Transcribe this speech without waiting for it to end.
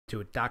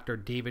to it. Dr.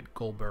 David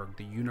Goldberg,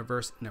 The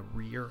Universe in a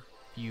Rear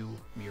View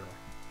Mirror.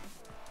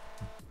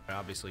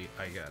 Obviously,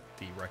 I got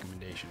the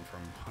recommendation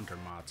from Hunter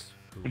Motz,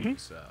 who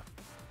is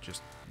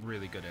just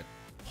really good at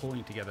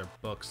pulling together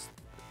books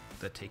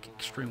that take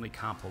extremely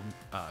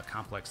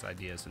complex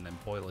ideas and then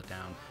boil it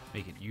down,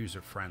 make it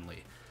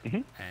user-friendly.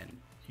 And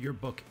your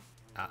book,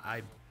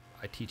 I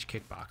teach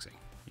kickboxing.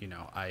 You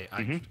know,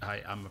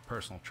 I'm a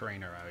personal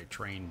trainer. I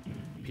train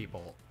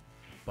people,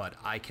 but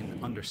I can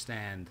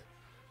understand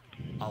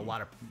a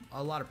lot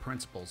of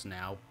principles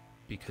now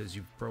because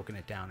you've broken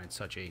it down in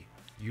such a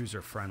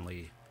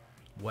user-friendly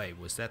way.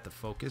 Was that the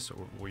focus,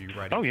 or were you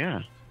writing? Oh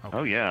yeah. Okay.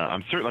 Oh yeah. I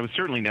was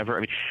certainly never.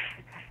 I mean,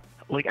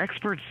 like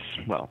experts.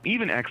 Well,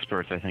 even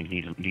experts, I think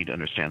need to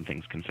understand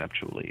things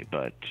conceptually.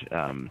 But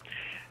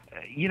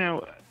you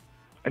know,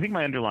 I think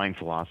my underlying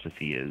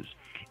philosophy is,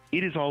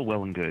 it is all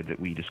well and good that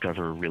we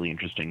discover really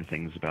interesting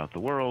things about the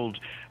world.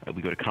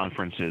 We go to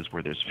conferences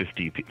where there's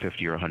 50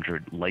 or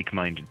 100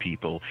 like-minded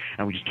people,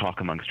 and we just talk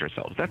amongst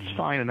ourselves. That's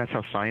fine, and that's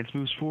how science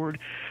moves forward.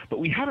 But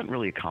we haven't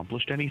really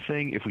accomplished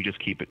anything if we just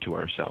keep it to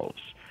ourselves.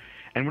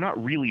 And we're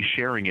not really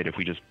sharing it if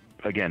we just,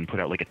 again, put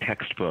out like a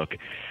textbook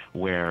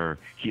where,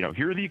 you know,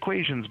 here are the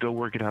equations, go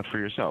work it out for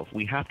yourself.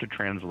 We have to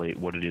translate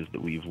what it is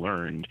that we've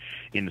learned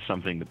into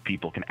something that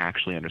people can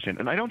actually understand.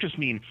 And I don't just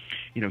mean,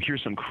 you know,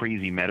 here's some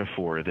crazy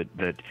metaphor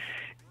that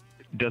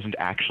doesn't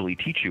actually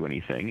teach you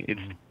anything.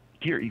 It's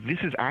here, this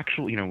is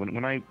actually, you know,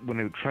 when I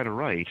try to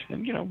write,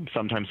 and, you know,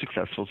 sometimes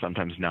successful,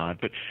 sometimes not,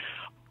 but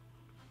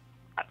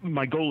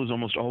my goal is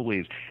almost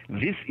always,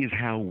 this is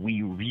how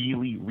we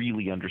really,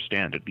 really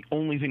understand it. The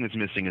only thing that's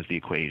missing is the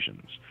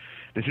equations.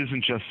 This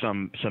isn't just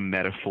some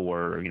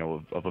metaphor, you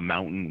know, of a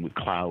mountain with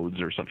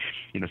clouds or some,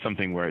 you know,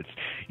 something where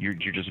you're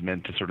just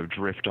meant to sort of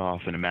drift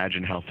off and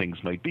imagine how things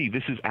might be.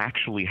 This is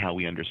actually how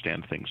we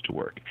understand things to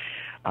work.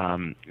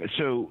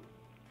 So,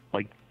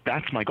 like,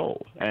 that's my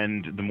goal,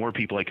 and the more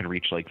people I can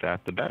reach like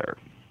that, the better.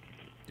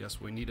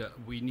 Yes, we need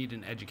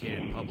an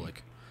educated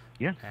public.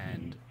 Yeah.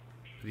 And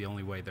the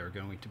only way they're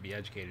going to be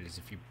educated is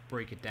if you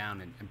break it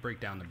down and break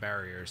down the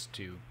barriers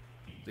to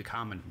the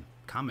common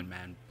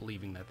man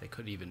believing that they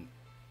could even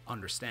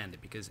understand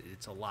it, because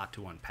it's a lot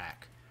to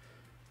unpack.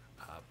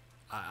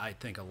 I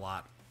think a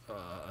lot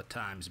of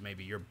times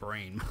maybe your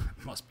brain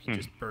must be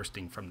just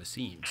bursting from the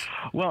seams.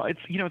 Well,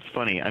 it's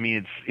funny. I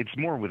mean, it's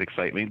more with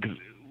excitement, because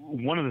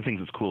one of the things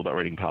that's cool about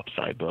writing pop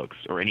sci books,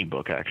 or any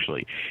book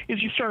actually,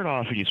 is you start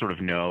off and you sort of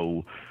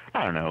know,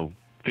 I don't know,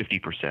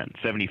 50%,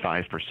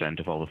 75%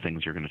 of all the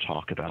things you're going to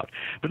talk about.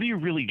 But then you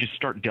really just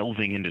start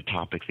delving into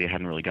topics they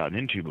hadn't really gotten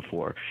into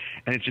before.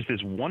 And it's just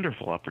this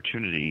wonderful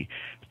opportunity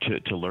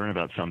to learn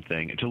about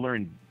something, to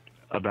learn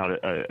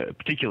about a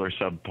particular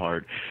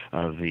subpart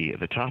of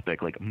the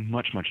topic, like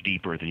much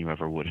deeper than you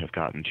ever would have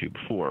gotten to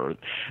before,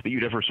 that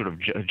you'd ever sort of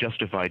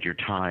justified your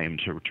time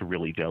to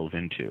really delve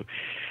into.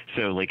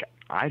 So, like,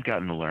 I've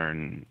gotten to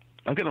learn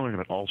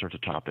about all sorts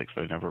of topics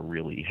that I never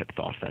really had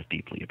thought that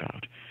deeply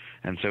about.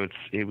 And so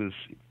it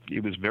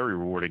was very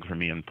rewarding for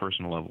me on a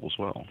personal level as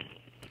well.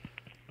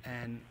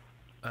 And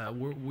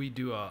we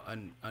do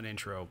an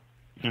intro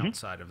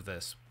outside of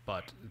this,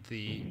 but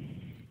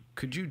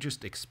could you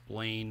just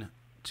explain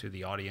to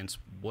the audience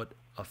what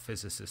a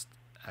physicist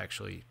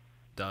actually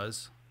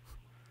does?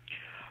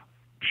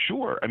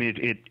 Sure. I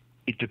mean,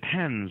 it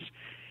depends.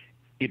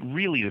 It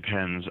really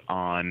depends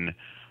on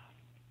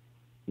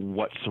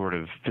what sort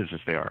of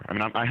physicist they are. I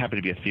mean, I happen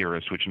to be a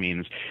theorist, which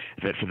means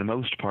that for the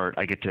most part,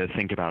 I get to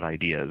think about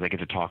ideas. I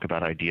get to talk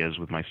about ideas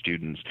with my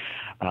students.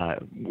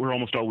 We're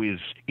almost always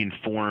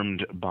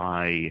informed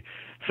by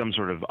some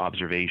sort of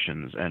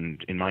observations.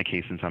 And in my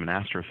case, since I'm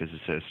an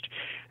astrophysicist,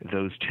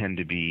 those tend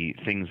to be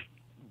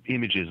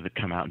images that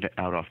come out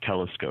off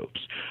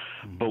telescopes.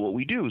 But what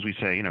we do is we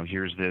say, you know,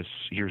 here's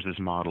this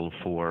model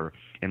for,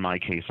 in my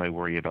case, I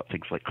worry about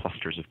things like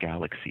clusters of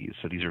galaxies.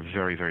 So these are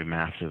very, very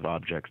massive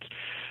objects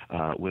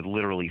with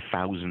literally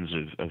thousands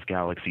of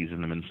galaxies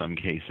in them in some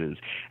cases,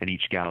 and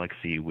each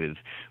galaxy with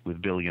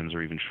billions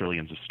or even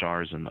trillions of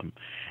stars in them,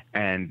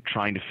 and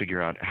trying to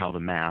figure out how the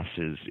mass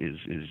is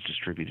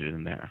distributed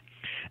in there.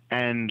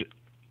 And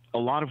a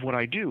lot of what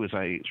I do is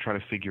I try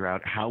to figure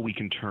out how we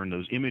can turn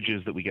those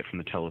images that we get from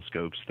the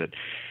telescopes that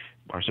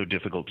are so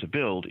difficult to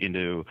build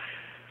into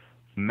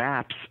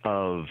maps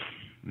of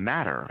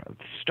matter,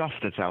 stuff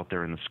that's out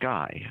there in the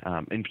sky.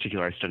 In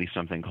particular, I study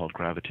something called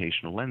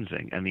gravitational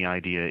lensing, and the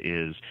idea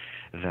is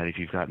that if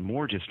you've got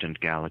more distant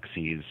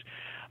galaxies,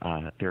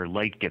 their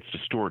light gets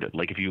distorted.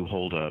 Like if you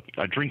hold a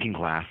drinking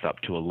glass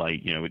up to a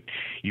light, you know,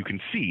 you can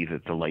see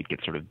that the light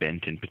gets sort of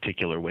bent in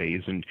particular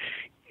ways, and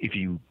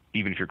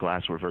even if your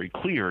glass were very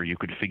clear, you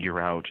could figure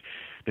out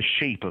the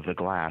shape of the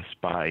glass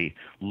by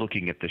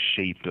looking at the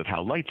shape of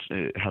how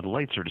the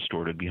lights are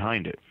distorted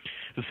behind it.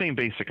 The same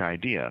basic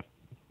idea.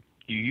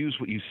 You use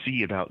what you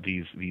see about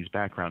these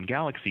background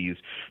galaxies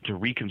to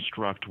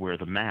reconstruct where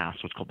the mass,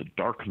 what's called the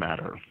dark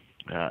matter,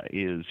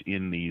 is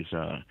in these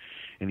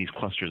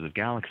clusters of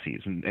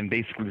galaxies. And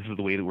basically, this is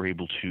the way that we're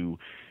able to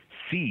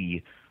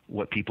see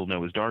what people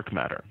know as dark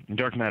matter. And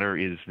dark matter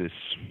is this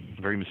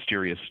very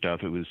mysterious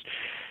stuff.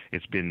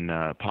 It's been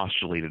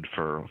postulated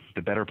for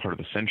the better part of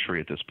a century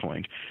at this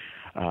point.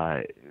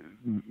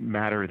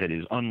 Matter that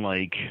is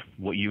unlike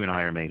what you and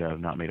I are made of,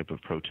 not made up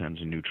of protons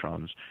and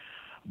neutrons,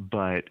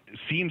 but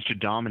seems to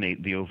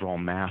dominate the overall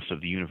mass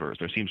of the universe.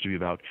 There seems to be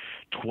about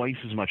twice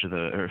as much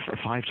or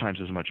 5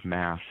 times as much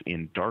mass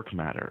in dark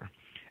matter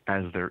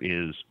as there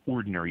is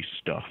ordinary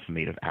stuff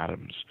made of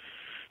atoms.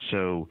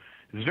 So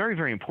it's very,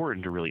 very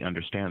important to really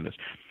understand this.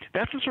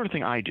 That's the sort of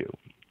thing I do.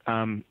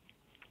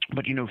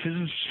 But,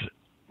 physicists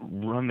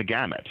run the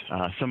gamut.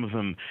 Some of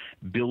them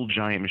build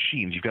giant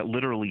machines. You've got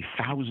literally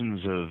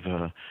thousands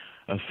of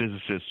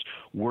physicists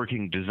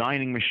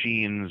designing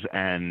machines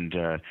and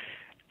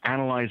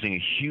analyzing a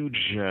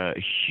huge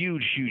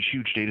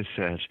data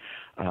set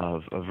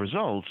of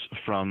results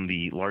from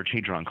the Large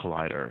Hadron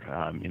Collider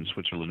in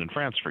Switzerland and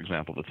France, for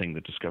example, the thing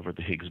that discovered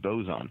the Higgs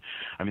boson.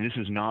 I mean, this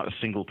is not a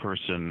single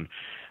person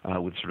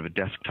with sort of a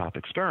desktop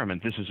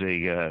experiment. This is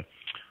a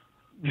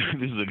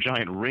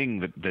giant ring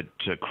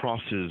that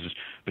crosses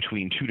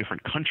between 2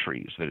 different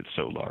countries, that it's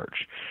so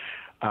large.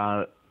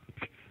 So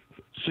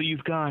you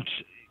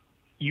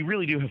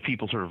really do have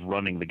people sort of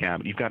running the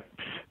gamut. You've got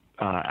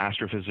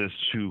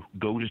astrophysicists who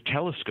go to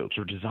telescopes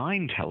or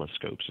design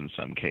telescopes in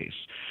some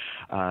case.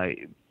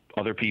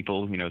 Other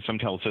people, some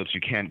telescopes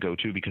you can't go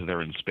to because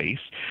they're in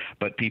space,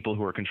 but people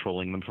who are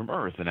controlling them from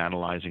Earth and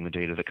analyzing the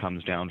data that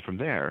comes down from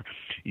there.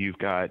 You've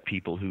got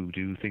people who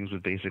do things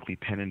with basically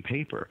pen and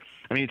paper.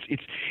 I mean,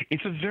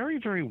 it's a very,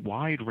 very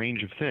wide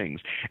range of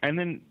things. And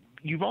then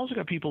you've also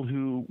got people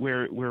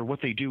where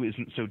what they do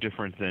isn't so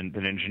different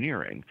than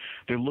engineering.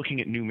 They're looking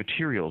at new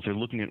materials. They're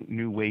looking at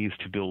new ways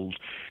to build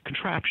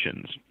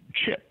contraptions,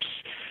 chips,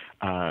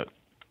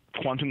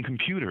 quantum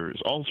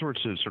computers, all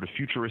sorts of sort of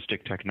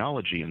futuristic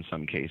technology in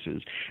some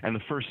cases. And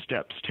the first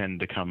steps tend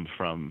to come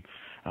from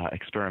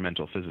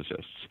experimental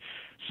physicists.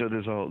 So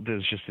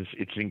there's just this,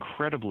 it's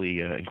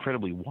incredibly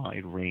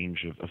wide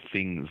range of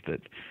things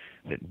that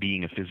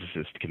being a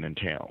physicist can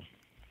entail.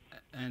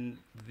 And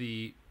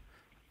the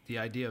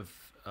idea of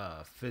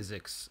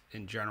physics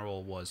in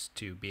general was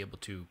to be able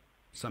to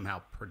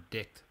somehow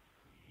predict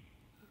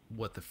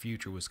what the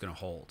future was going to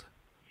hold.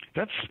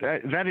 That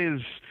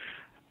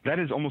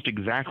is almost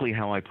exactly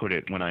how I put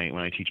it when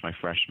I teach my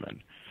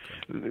freshmen.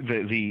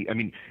 Okay.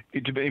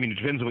 It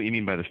depends on what you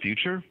mean by the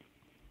future,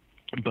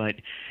 but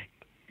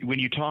when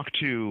you talk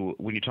to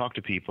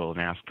people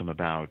and ask them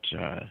about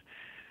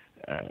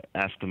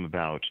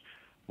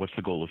what's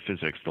the goal of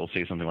physics, they'll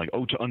say something like,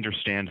 to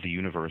understand the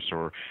universe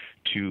or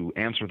to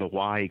answer the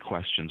why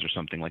questions or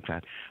something like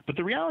that. But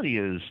the reality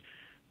is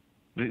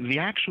the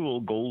actual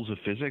goals of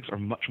physics are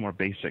much more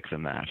basic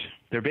than that.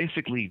 They're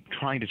basically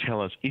trying to tell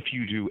us if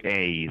you do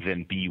A,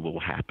 then B will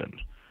happen.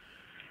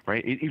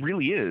 Right? It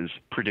really is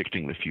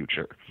predicting the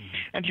future. Mm-hmm.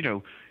 And,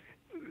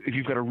 if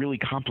you've got a really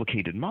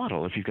complicated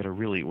model, if you've got a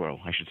really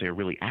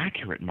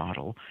accurate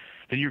model,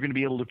 then you're going to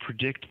be able to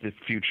predict the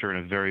future in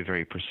a very,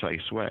 very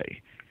precise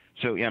way.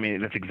 So, yeah, I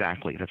mean, that's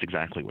exactly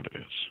what it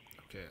is.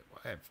 Okay.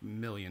 I have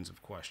millions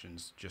of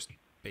questions just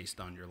based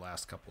on your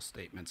last couple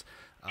statements.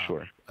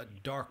 Sure.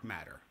 Dark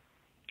matter.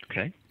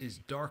 Okay. Is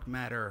dark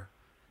matter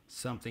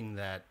something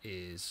that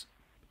is,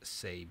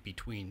 say,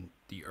 between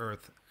the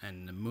Earth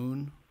and the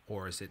Moon,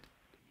 or is it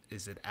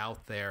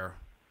out there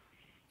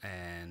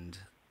and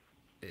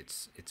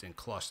it's in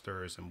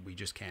clusters and we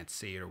just can't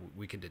see it, or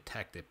we can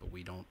detect it, but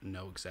we don't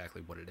know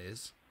exactly what it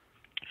is?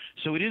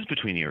 So it is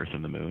between the Earth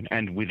and the Moon,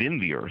 and within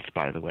the Earth,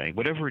 by the way.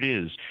 Whatever it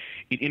is,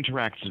 it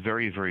interacts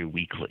very, very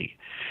weakly.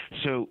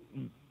 So,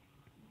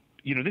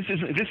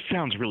 this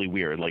sounds really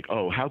weird, like,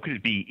 how could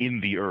it be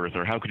in the Earth,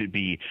 or how could it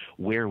be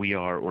where we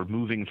are, or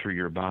moving through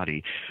your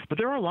body? But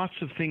there are lots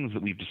of things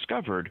that we've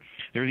discovered.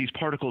 There are these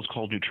particles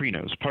called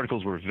neutrinos.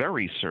 Particles we're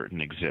very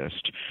certain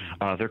exist.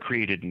 They're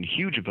created in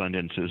huge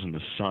abundances in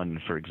the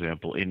sun, for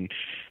example.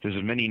 There's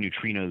as many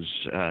neutrinos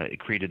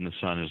created in the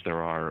sun as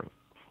there are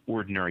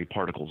ordinary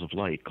particles of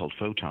light called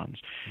photons.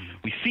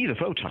 Mm-hmm. We see the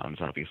photons,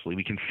 obviously.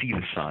 We can see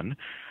the sun.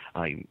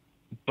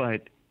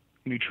 But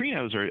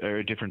neutrinos are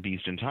a different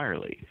beast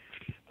entirely.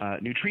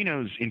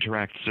 Neutrinos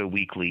interact so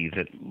weakly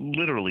that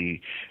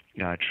literally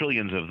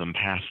trillions of them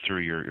pass through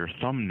your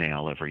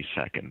thumbnail every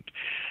second.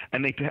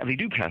 And they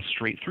do pass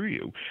straight through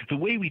you. The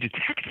way we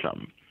detect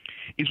them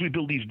is we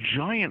build these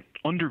giant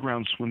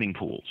underground swimming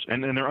pools.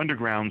 And they're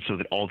underground so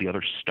that all the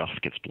other stuff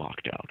gets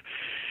blocked out.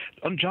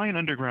 Giant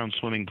underground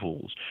swimming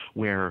pools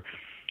where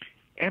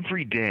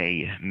every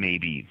day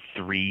maybe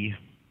 3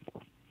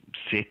 or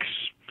 6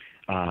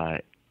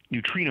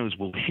 neutrinos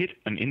will hit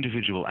an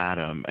individual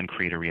atom and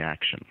create a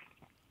reaction.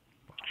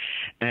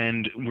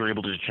 And we're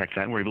able to detect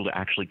that, and we're able to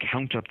actually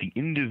count up the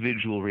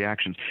individual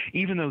reactions,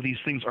 even though these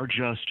things are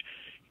just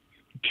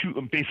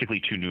basically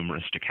too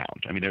numerous to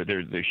count. I mean,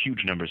 they're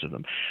huge numbers of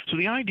them. So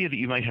the idea that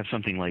you might have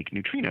something like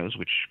neutrinos,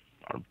 which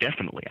are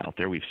definitely out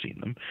there, we've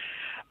seen them,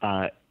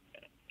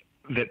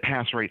 that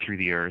pass right through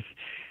the Earth,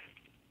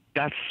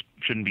 that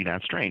shouldn't be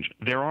that strange.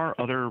 There are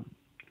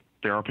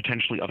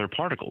potentially other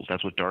particles.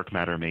 That's what dark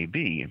matter may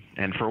be.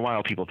 And for a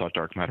while, people thought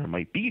dark matter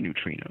might be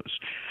neutrinos.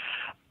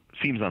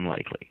 Seems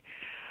unlikely.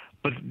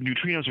 but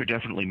neutrinos are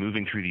definitely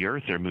moving through the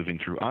Earth. They're moving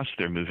through us.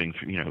 They're moving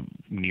through,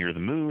 near the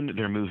moon.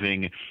 They're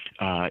moving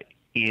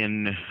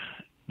in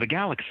the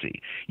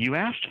galaxy. You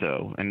asked,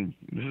 though, and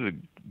this is a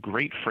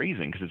great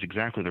phrasing because it's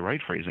exactly the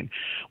right phrasing,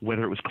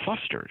 whether it was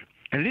clustered.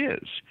 And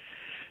it is.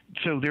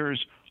 So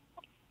there's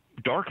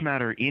dark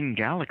matter in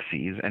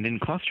galaxies and in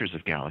clusters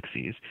of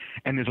galaxies,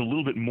 and there's a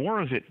little bit more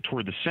of it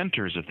toward the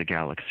centers of the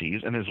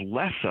galaxies, and there's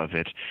less of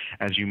it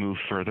as you move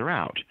further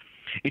out.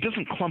 It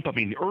doesn't clump up.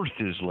 I mean, the Earth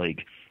is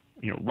like,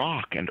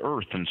 rock and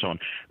earth and so on.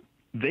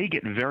 They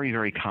get very,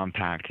 very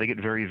compact. They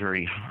get very,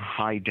 very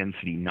high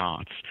density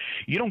knots.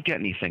 You don't get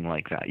anything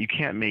like that. You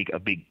can't make a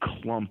big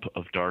clump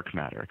of dark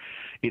matter.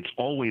 It's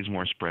always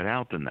more spread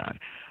out than that.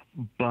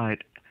 But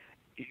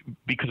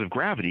because of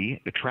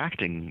gravity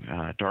attracting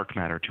dark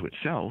matter to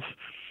itself,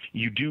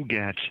 you do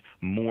get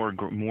more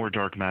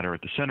dark matter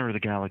at the center of the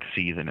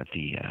galaxy than at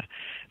the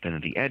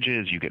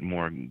edges. You get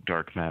more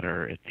dark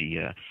matter at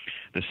the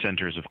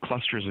centers of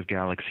clusters of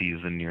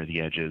galaxies than near the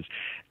edges,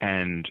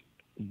 and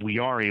we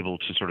are able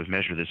to sort of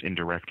measure this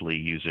indirectly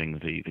using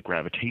the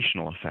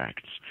gravitational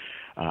effects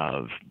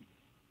of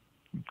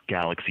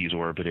galaxies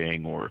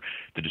orbiting or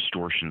the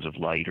distortions of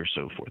light or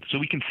so forth. So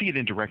we can see it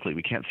indirectly.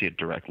 We can't see it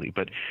directly,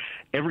 but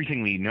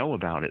everything we know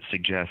about it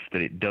suggests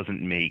that it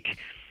doesn't make,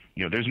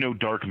 there's no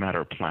dark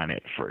matter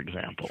planet, for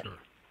example. Sure.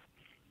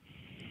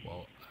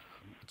 Well,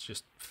 it's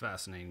just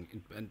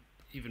fascinating. And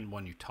even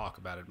when you talk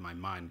about it, my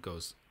mind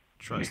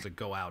tries to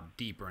go out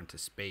deeper into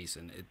space,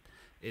 and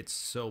it's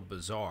so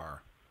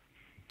bizarre.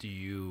 Do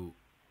you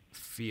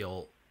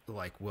feel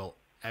like we'll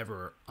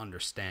ever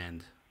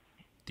understand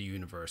the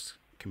universe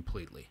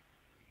completely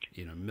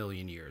in a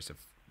million years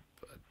if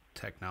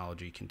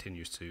technology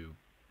continues to?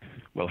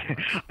 Well,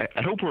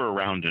 I hope we're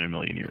around in a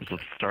million years.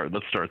 Let's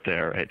start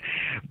there, right?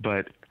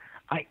 But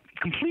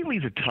completely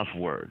is a tough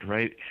word,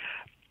 right?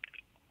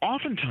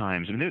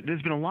 Oftentimes,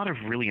 there's been a lot of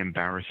really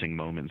embarrassing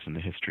moments in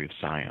the history of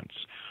science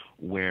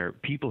where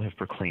people have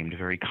proclaimed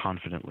very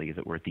confidently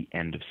that we're at the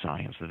end of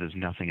science, that there's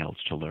nothing else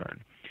to learn.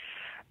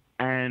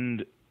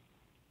 And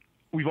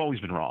we've always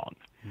been wrong.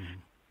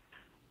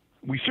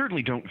 Mm-hmm. We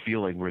certainly don't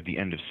feel like we're at the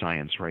end of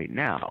science right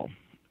now,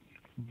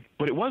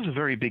 but it was a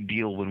very big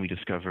deal when we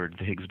discovered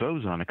the Higgs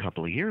boson a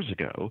couple of years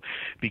ago,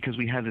 because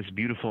we had this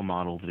beautiful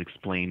model that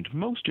explained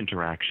most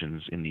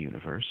interactions in the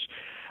universe,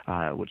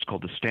 what's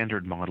called the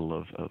standard model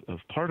of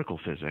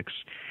particle physics,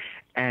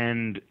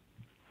 and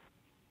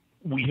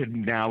we had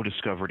now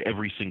discovered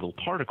every single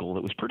particle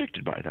that was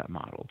predicted by that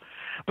model.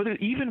 But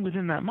even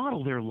within that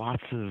model, there are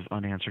lots of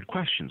unanswered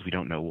questions. We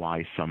don't know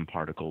why some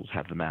particles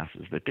have the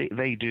masses that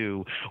they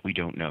do. We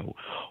don't know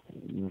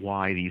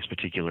why these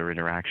particular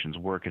interactions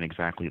work in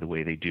exactly the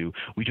way they do.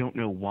 We don't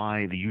know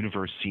why the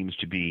universe seems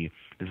to be,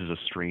 this is a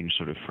strange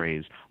sort of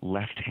phrase,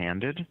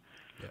 left-handed.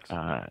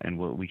 Yes. And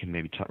we can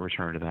maybe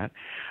return to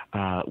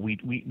that.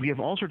 We have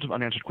all sorts of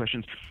unanswered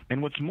questions.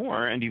 And what's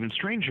more, and even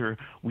stranger,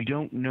 we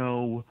don't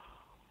know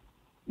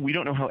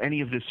how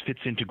any of this fits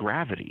into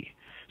gravity.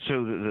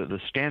 So the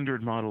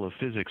standard model of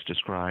physics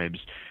describes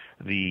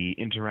the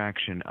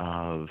interaction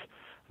of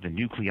the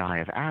nuclei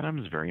of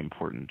atoms, very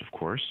important, of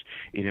course.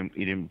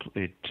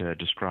 It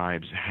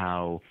describes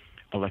how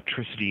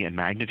electricity and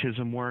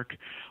magnetism work.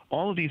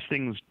 All of these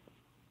things,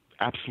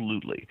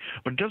 absolutely.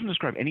 But it doesn't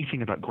describe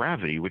anything about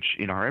gravity, which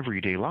in our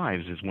everyday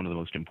lives is one of the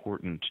most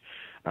important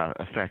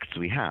effects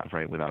we have,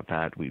 right? Without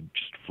that, we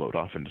just float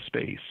off into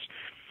space.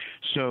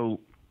 So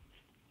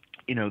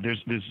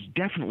there's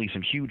definitely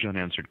some huge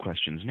unanswered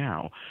questions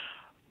now,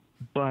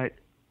 but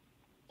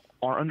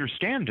our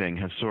understanding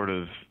has sort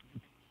of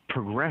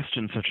progressed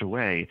in such a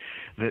way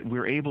that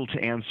we're able to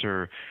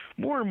answer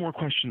more and more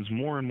questions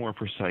more and more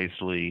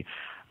precisely.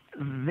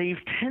 They've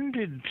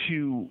tended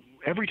to,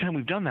 every time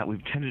we've done that,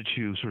 we've tended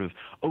to sort of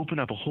open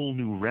up a whole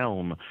new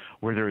realm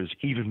where there is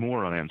even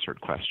more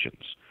unanswered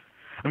questions.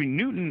 I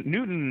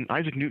mean,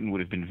 Isaac Newton would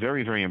have been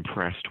very, very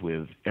impressed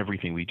with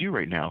everything we do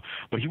right now,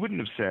 but he wouldn't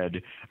have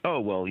said,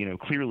 oh, well,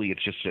 clearly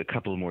it's just a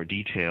couple more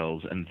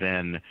details and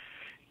then,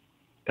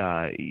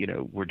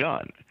 we're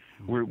done.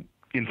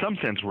 In some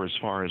sense, we're as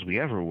far as we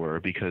ever were,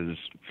 because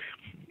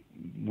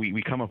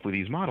we come up with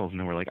these models and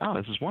then we're like, oh,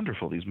 this is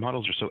wonderful. These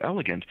models are so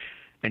elegant,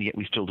 and yet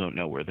we still don't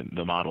know where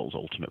the models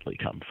ultimately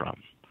come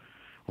from,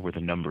 or where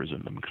the numbers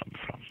in them come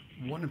from.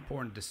 One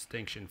important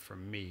distinction for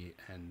me,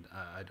 and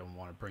I don't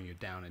want to bring you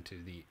down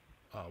into the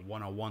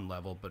 101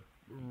 level, but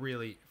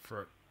really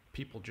for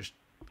people just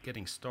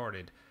getting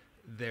started,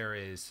 there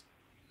is,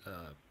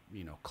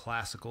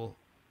 classical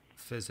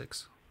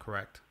physics,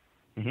 correct?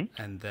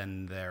 Mm-hmm. And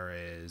then there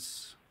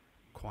is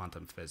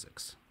quantum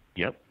physics.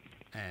 Yep.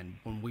 And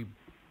when we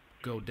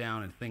go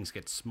down and things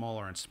get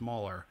smaller and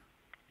smaller,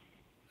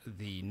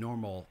 the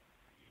normal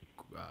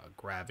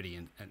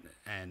gravity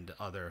and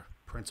other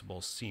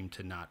principles seem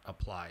to not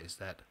apply. Is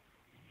that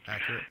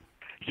accurate?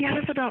 Yeah,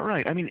 that's about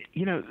right. I mean,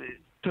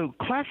 So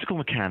classical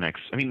mechanics,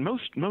 I mean,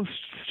 most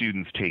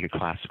students take a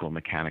classical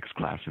mechanics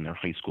class in their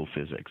high school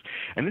physics,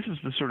 and this is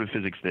the sort of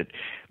physics that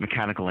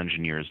mechanical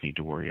engineers need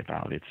to worry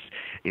about. It's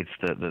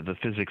the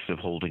physics of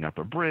holding up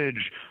a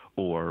bridge,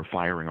 or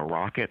firing a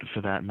rocket,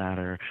 for that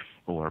matter,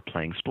 or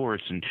playing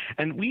sports,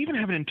 and we even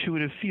have an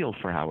intuitive feel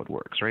for how it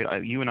works,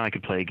 right? You and I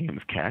could play a game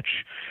of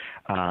catch,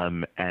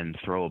 and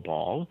throw a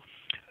ball.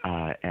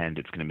 And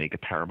it's going to make a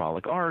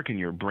parabolic arc, and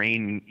your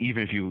brain,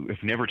 even if you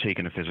have never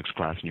taken a physics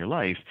class in your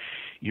life,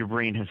 your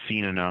brain has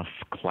seen enough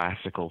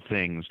classical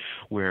things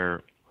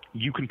where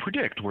you can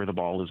predict where the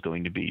ball is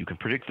going to be. You can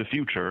predict the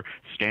future,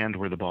 stand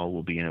where the ball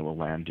will be, and it will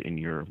land in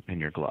your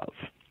glove.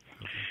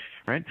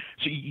 Right?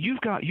 So you've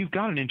got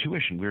an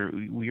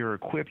intuition. We are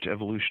equipped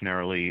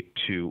evolutionarily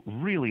to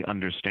really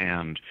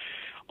understand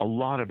a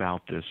lot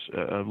about this,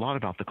 a lot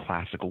about the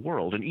classical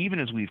world. And even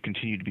as we've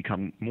continued to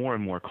become more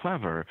and more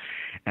clever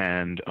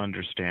and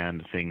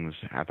understand things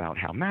about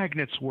how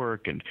magnets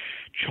work and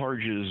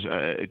charges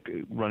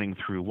running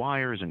through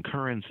wires and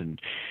currents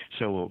and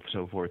so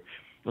forth,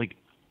 like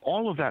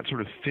all of that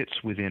sort of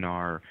fits within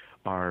our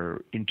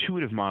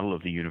intuitive model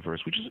of the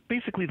universe, which is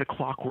basically the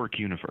clockwork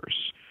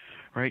universe.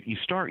 Right? You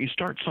start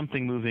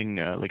something moving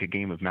like a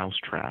game of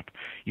mousetrap.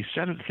 You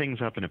set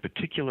things up in a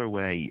particular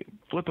way, you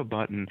flip a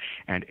button,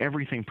 and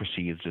everything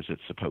proceeds as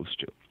it's supposed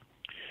to.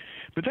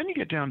 But then you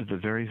get down to the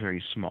very, very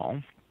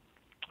small,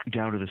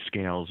 down to the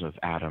scales of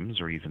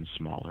atoms or even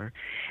smaller,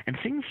 and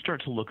things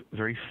start to look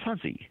very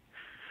fuzzy.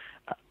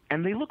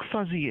 And they look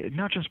fuzzy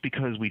not just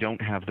because we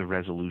don't have the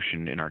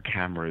resolution in our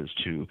cameras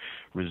to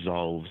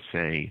resolve,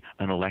 say,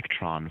 an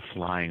electron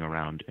flying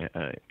around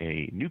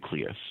a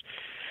nucleus,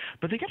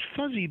 but they get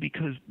fuzzy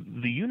because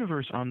the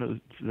universe on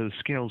those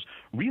scales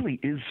really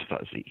is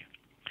fuzzy.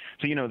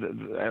 So,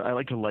 I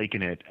like to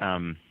liken it,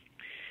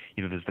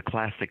 there's the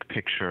classic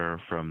picture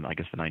from, I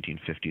guess, the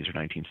 1950s or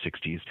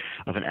 1960s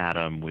of an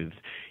atom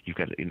you've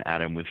got an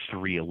atom with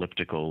three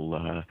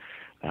elliptical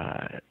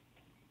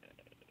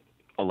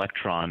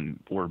electron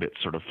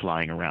orbits sort of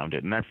flying around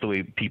it. And that's the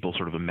way people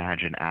sort of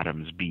imagine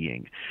atoms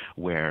being,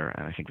 where,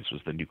 and I think this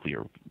was the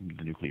Nuclear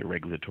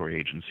Regulatory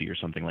Agency or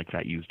something like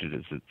that used it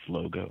as its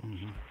logo.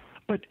 Mm-hmm.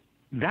 But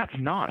that's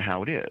not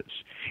how it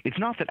is. It's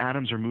not that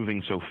atoms are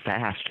moving so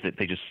fast that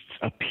they just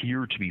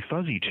appear to be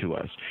fuzzy to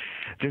us.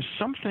 There's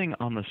something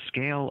on the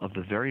scale of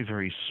the very,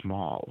 very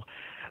small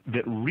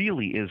that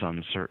really is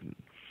uncertain.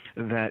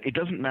 That it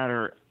doesn't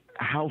matter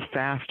how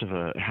fast of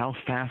a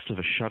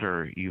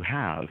shutter you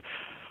have,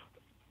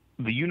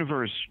 the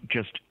universe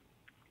just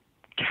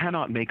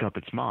cannot make up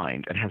its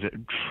mind and has a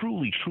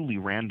truly, truly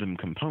random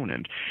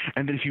component.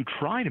 And that if you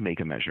try to make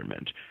a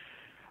measurement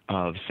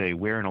of, say,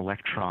 where an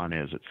electron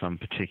is at some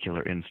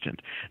particular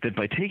instant, that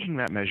by taking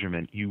that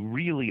measurement, you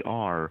really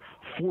are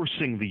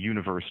forcing the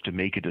universe to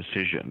make a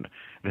decision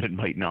that it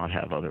might not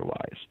have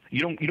otherwise. You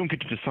don't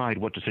get to decide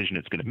what decision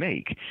it's going to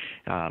make,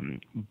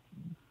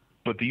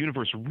 but the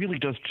universe really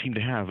does seem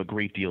to have a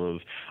great deal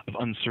of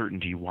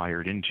uncertainty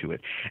wired into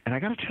it. And I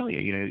got to tell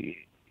you,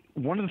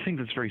 one of the things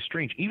that's very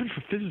strange, even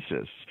for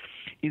physicists,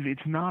 is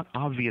it's not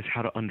obvious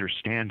how to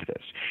understand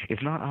this.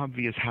 It's not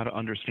obvious how to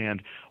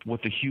understand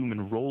what the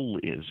human role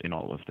is in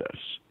all of this.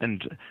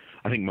 And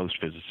I think most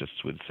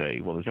physicists would say,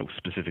 well, there's no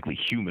specifically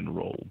human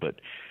role, but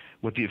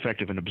what the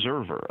effect of an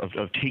observer,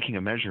 of taking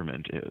a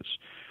measurement is.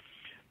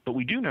 But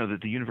we do know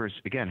that the universe,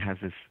 again, has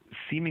this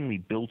seemingly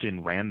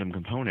built-in random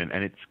component,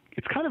 and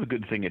it's kind of a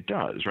good thing it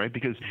does, right?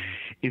 Because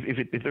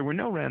if there were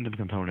no random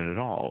component at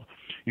all,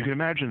 you can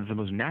imagine that the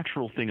most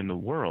natural thing in the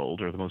world,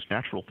 or the most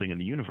natural thing in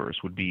the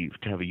universe, would be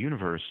to have a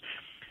universe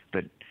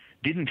that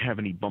didn't have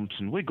any bumps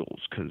and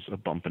wiggles, because a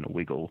bump and a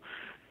wiggle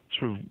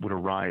sort of would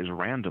arise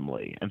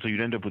randomly. And so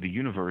you'd end up with a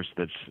universe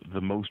that's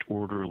the most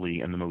orderly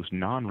and the most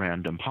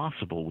non-random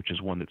possible, which is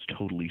one that's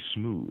totally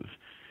smooth.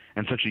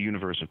 And such a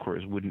universe, of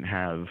course, wouldn't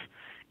have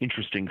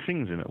interesting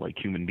things in it, like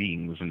human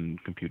beings and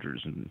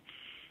computers and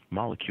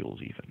molecules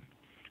even.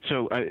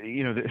 So,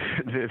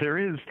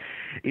 those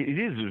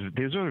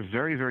are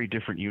very, very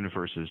different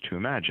universes to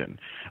imagine.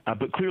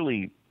 But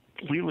clearly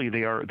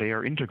they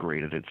are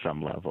integrated at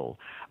some level.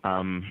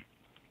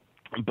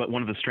 But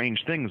one of the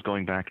strange things,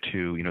 going back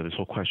to, this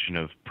whole question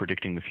of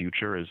predicting the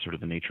future as sort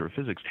of the nature of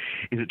physics,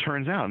 is it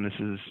turns out, and this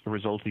is a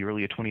result of the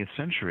early 20th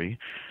century,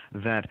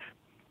 that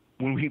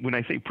when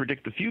I say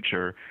predict the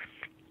future,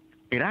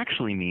 it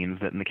actually means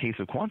that in the case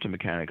of quantum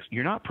mechanics,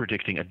 you're not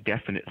predicting a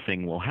definite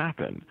thing will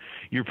happen.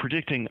 You're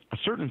predicting a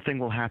certain thing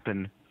will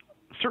happen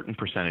a certain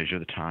percentage of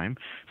the time,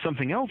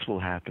 something else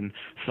will happen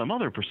some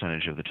other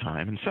percentage of the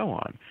time, and so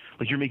on.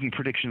 Like you're making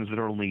predictions that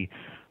are only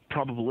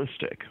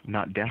probabilistic,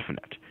 not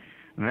definite.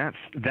 And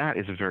that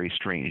is a very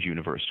strange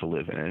universe to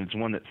live in, and it's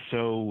one that's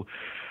so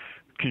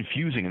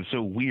confusing and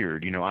so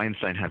weird.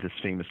 Einstein had this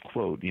famous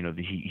quote,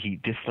 he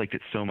disliked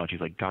it so much,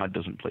 he's like, God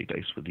doesn't play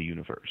dice with the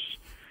universe.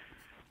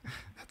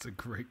 That's a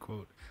great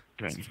quote.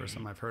 That's the first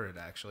time I've heard it,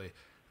 actually.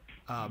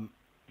 I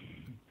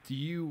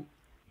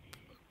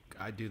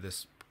do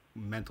this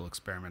mental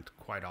experiment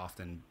quite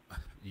often.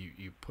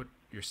 You put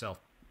yourself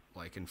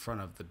like in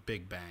front of the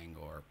Big Bang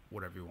or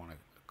whatever you want to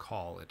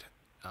call it,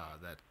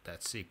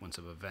 that sequence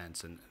of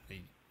events, and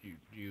you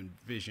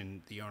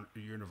envision the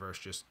universe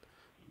just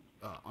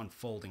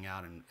unfolding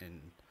out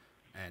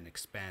and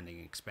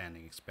expanding.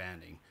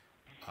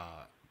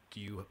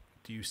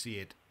 Do you see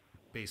it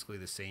basically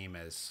the same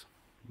as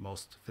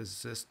most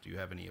physicists? Do you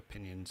have any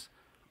opinions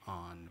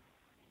on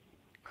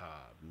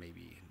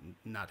maybe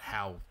not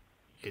how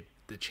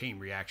the chain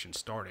reaction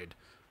started,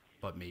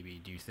 but maybe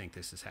do you think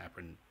this has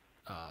happened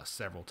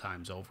several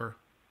times over?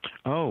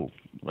 Oh,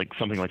 like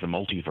something like the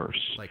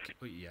multiverse. Like,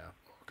 yeah,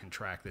 or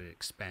contracted,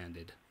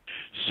 expanded.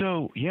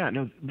 So yeah,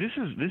 no, this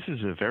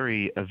is a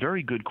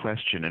very good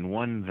question, and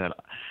one that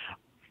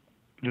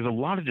there's a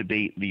lot of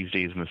debate these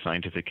days in the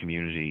scientific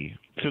community.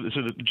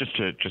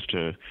 Just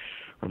to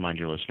remind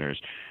your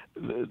listeners,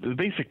 the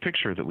basic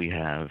picture that we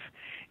have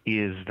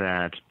is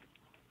that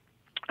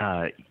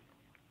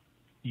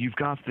you've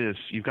got this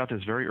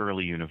very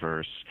early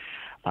universe.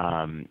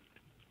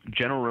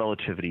 General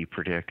relativity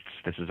predicts,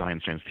 this is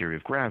Einstein's theory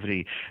of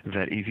gravity,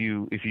 that if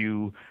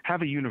you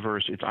have a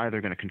universe, it's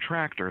either going to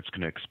contract or it's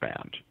going to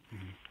expand.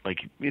 Mm-hmm. Like,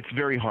 it's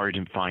very hard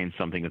to find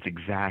something that's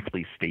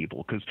exactly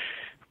stable, because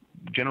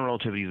general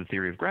relativity is a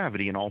theory of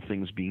gravity, and all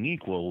things being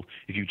equal,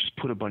 if you just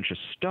put a bunch of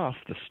stuff,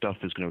 the stuff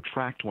is going to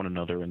attract one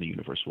another and the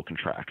universe will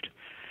contract.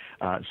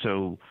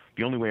 So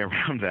the only way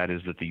around that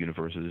is that the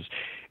universe is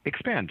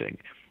expanding.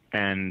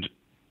 And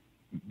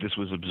this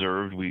was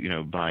observed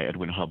by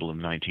Edwin Hubble in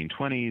the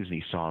 1920s, and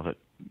he saw that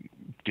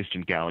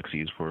distant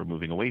galaxies were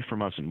moving away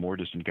from us and more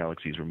distant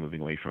galaxies were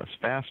moving away from us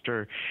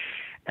faster.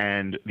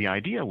 And the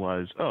idea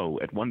was,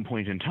 at one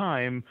point in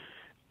time,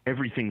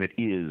 everything that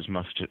is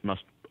must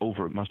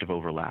have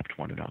overlapped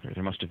one another.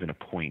 There must have been a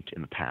point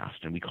in the past,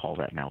 and we call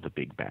that now the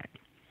Big Bang.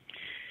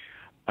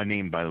 A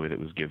name, by the way,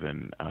 that was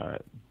given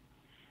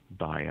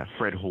by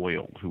Fred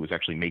Hoyle, who was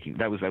actually making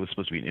that was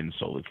supposed to be an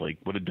insult. It's like,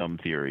 what a dumb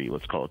theory.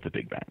 Let's call it the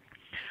Big Bang.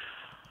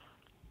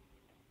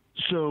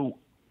 So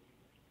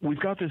we've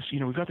got this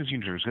universe, we've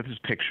got this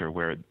picture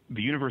where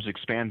the universe is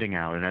expanding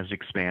out, and as it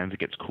expands, it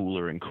gets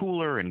cooler and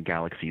cooler, and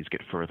galaxies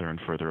get further and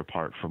further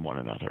apart from one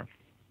another.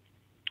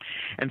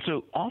 And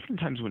so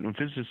oftentimes when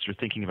physicists are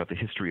thinking about the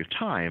history of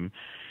time,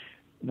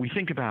 we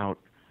think about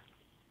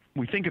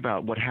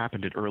what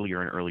happened at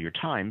earlier and earlier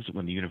times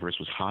when the universe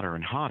was hotter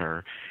and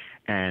hotter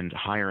and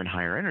higher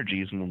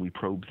energies, and when we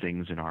probe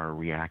things in our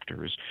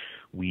reactors,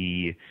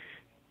 we're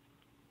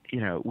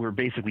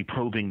basically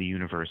probing the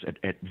universe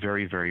at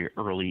very, very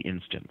early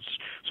instants.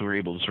 So we're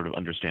able to sort of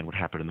understand what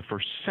happened in the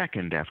first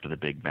second after the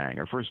Big Bang,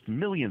 or first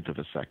millionth of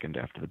a second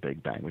after the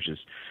Big Bang, which is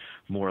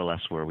more or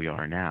less where we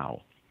are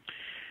now.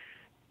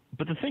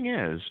 But the thing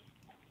is,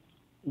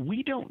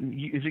 we don't,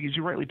 as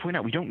you rightly point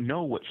out, we don't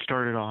know what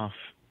started off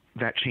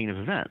that chain of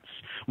events.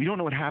 We don't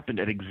know what happened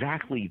at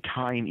exactly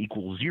time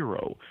equals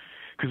zero,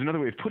 because another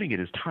way of putting it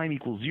is time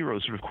equals zero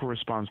sort of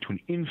corresponds to an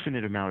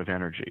infinite amount of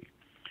energy.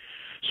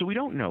 So we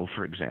don't know,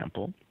 for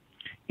example,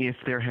 if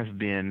there have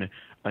been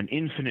an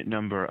infinite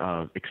number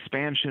of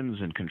expansions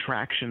and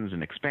contractions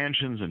and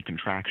expansions and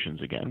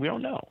contractions again. We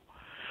don't know.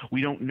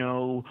 We don't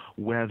know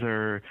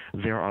whether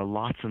there are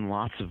lots and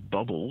lots of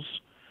bubbles.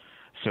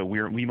 So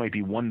we might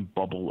be one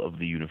bubble of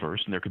the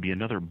universe, and there could be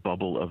another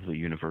bubble of the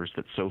universe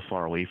that's so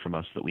far away from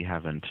us that we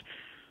haven't,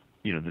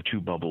 the two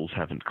bubbles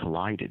haven't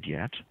collided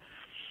yet.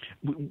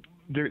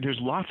 There's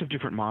lots of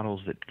different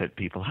models that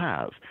people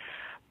have.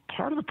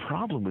 Part of the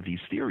problem with these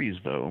theories,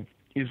 though,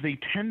 is they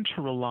tend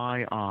to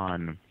rely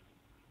on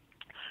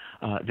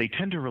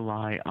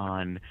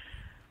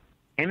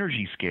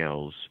energy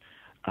scales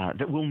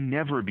that we'll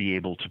never be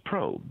able to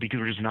probe, because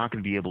we're just not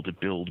going to be able to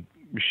build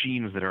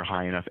machines that are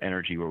high enough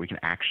energy where we can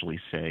actually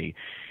say,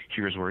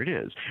 here's where it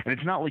is. And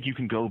it's not like you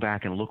can go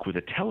back and look with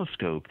a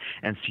telescope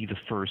and see the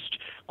first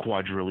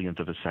quadrillionth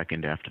of a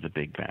second after the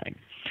Big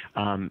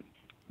Bang.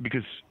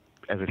 Because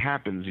as it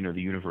happens,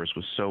 the universe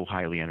was so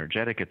highly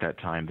energetic at that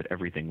time that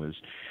everything was,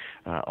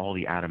 all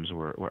the atoms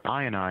were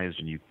ionized,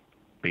 and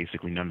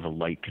basically none of the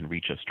light can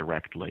reach us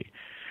directly.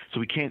 So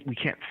we can't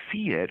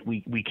see it.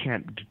 We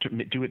can't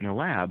do it in a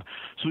lab.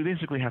 So we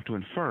basically have to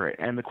infer it.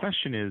 And the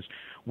question is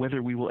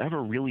whether we will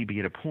ever really be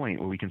at a point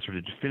where we can sort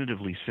of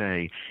definitively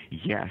say,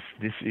 yes,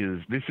 this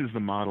is the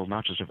model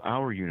not just of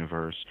our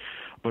universe,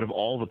 but of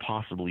all the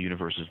possible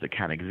universes that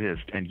can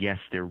exist. And yes,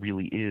 there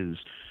really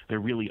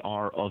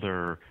are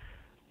other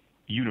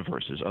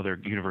universes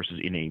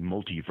in a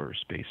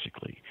multiverse,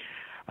 basically,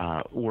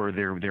 or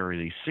there is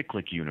a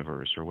cyclic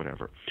universe or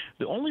whatever.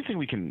 The only thing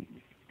we can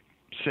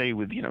say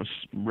with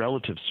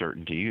relative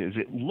certainty is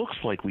it looks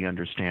like we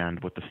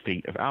understand what the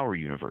fate of our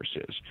universe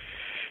is.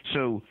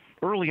 So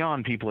early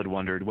on, people had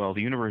wondered, well,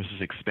 the universe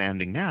is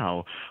expanding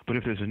now, but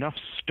if there's enough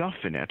stuff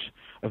in it,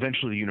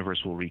 eventually the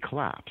universe will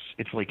recollapse.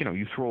 It's like,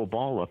 you throw a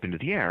ball up into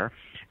the air,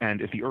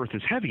 and if the Earth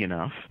is heavy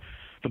enough,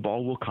 the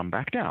ball will come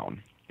back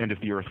down. And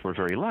if the Earth were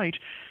very light,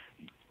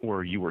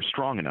 or you were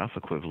strong enough,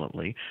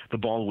 equivalently, the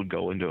ball would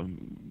go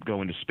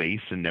into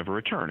space and never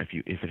return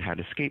if it had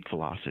escape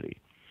velocity.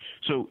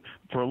 So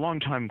for a long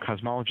time,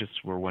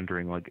 cosmologists were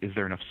wondering, like, is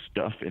there enough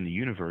stuff in the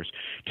universe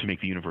to make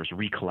the universe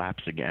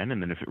recollapse again?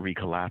 And then if it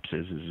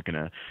recollapses, is it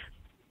going to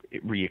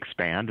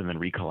re-expand and then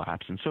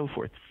recollapse and so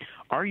forth.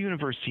 Our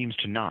universe seems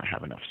to not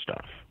have enough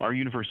stuff. Our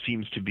universe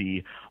seems to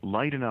be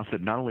light enough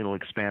that not only it'll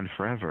expand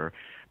forever,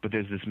 but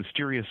there's this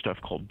mysterious stuff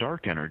called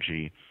dark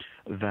energy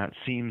that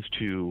seems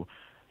to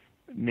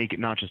make it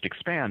not just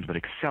expand, but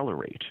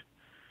accelerate.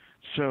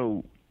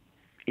 So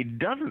it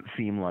doesn't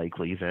seem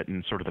likely that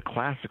in sort of the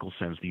classical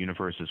sense the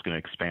universe is going to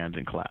expand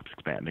and collapse,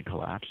 expand and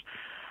collapse.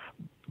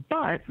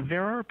 But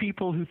there are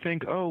people who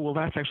think, oh, well,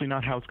 that's actually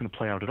not how it's going to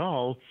play out at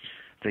all.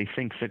 They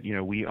think that,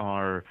 we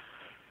are,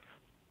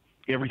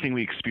 everything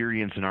we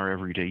experience in our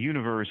everyday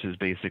universe is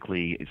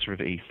basically sort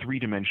of a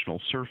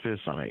three-dimensional surface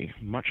on a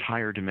much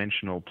higher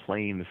dimensional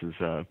plane. This is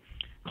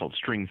called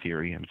string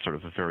theory, and it's sort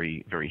of a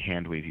very, very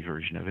hand-wavy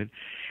version of it.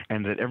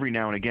 And that every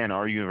now and again,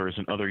 our universe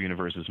and other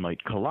universes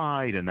might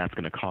collide, and that's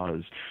going to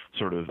cause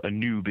sort of a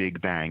new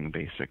Big Bang,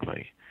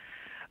 basically.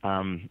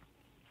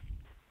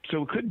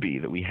 So it could be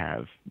that we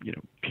have,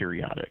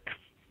 periodic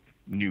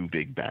new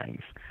Big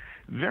Bangs.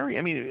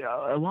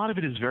 A lot of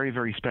it is very,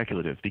 very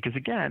speculative because,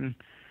 again,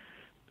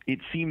 it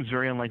seems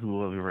very unlikely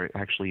we'll ever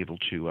actually able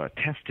to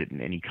test it in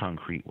any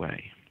concrete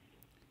way.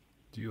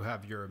 Do you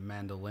have your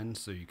mandolin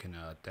so you can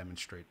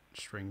demonstrate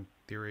string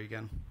theory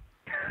again?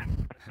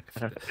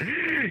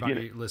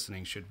 Everybody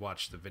listening should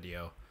watch the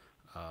video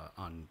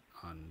on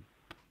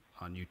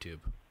YouTube.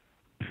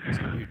 It's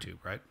on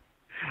YouTube, right?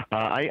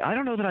 I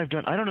don't know that I've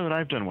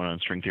done one on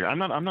string theory. I'm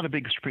not a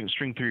big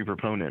string theory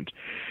proponent,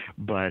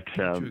 but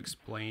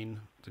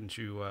didn't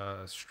you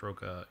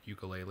stroke a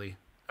ukulele?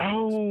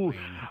 Oh,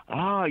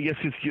 yes.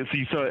 So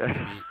you saw.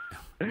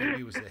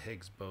 Maybe it was the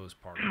Higgs boson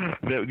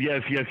particle.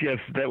 Yes.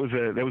 That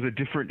was a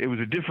different. It was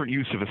a different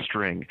use of a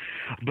string,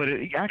 but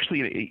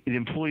it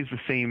employs the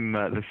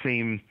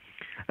same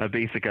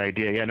basic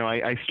idea. Yeah. No,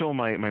 I stole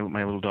my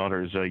little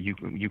daughter's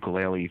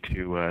ukulele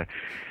to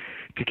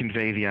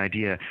convey the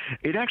idea.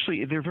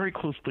 They're very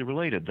closely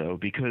related though,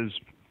 because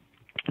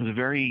there's a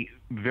very,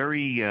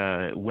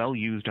 very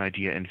well-used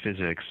idea in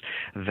physics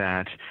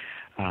that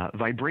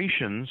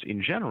vibrations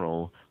in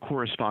general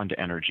correspond to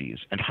energies,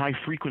 and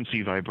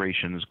high-frequency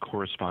vibrations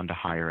correspond to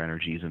higher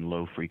energies, and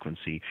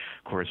low-frequency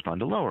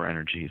correspond to lower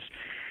energies.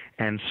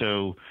 And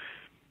so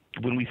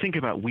when we think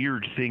about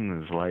weird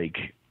things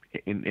like,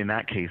 in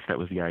that case, that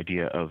was the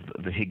idea of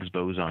the Higgs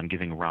boson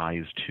giving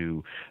rise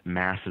to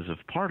masses of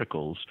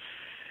particles,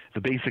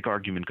 the basic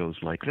argument goes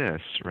like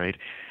this, right?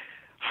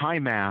 High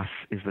mass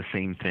is the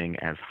same thing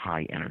as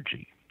high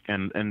energy.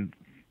 And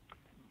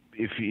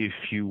if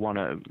you want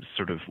to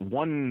sort of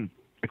one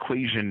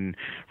equation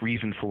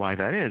reason for why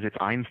that is, it's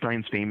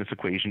Einstein's famous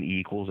equation E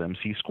equals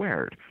mc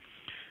squared.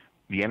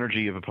 The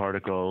energy of a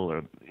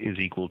particle is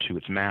equal to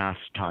its mass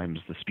times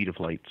the speed of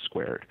light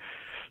squared.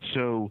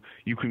 So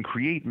you can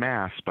create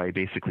mass by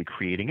basically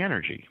creating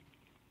energy.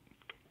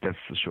 That's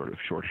the sort of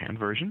shorthand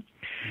version.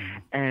 Mm-hmm.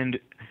 And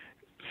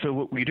so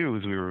what we do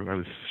is I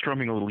was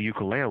strumming a little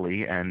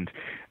ukulele, and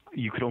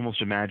you could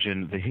almost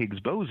imagine the Higgs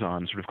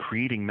boson sort of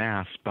creating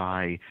mass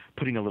by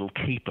putting a little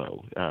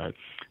capo.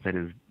 That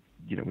is,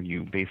 when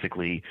you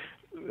basically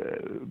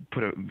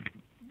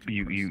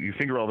you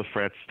finger all the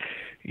frets,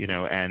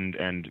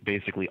 and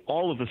basically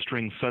all of the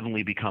strings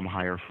suddenly become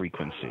higher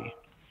frequency,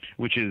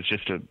 which is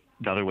just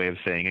another way of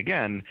saying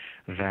again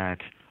that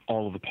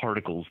all of the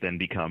particles then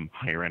become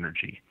higher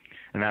energy.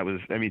 And that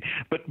was,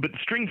 but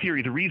string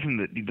theory. The reason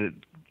that the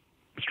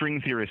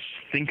string theorists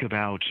think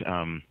about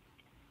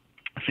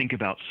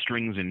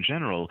strings in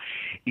general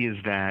is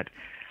that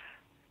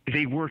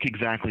they work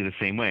exactly the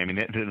same way.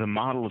 The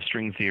model of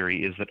string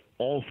theory is that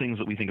all things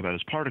that we think about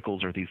as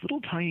particles are these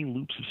little tiny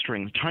loops of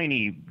strings,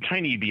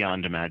 tiny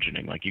beyond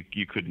imagining. Like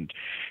you couldn't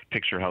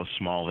picture how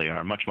small they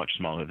are, much, much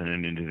smaller than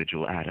an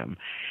individual atom.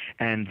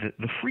 And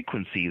the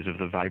frequencies of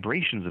the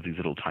vibrations of these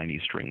little tiny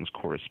strings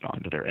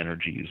correspond to their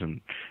energies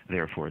and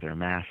therefore their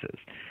masses.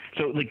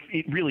 So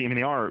it really,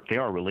 they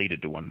are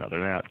related to one another.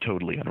 They're not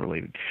totally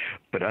unrelated.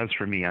 But as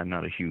for me, I'm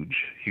not a huge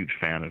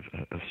fan of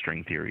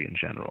string theory in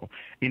general,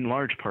 in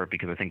large part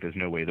because I think there's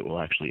no way that we'll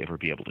actually ever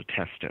be able to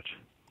test it.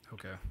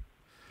 Okay.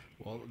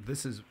 Well,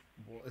 it's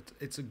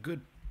a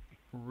good,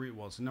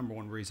 it's the number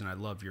one reason I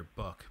love your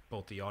book,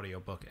 both the audio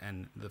book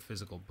and the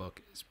physical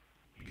book, is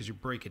because you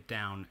break it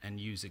down and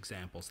use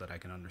examples that I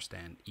can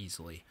understand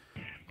easily,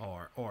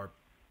 or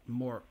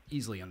more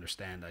easily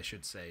understand, I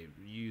should say.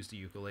 You use the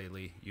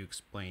ukulele, you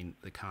explain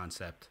the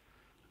concept,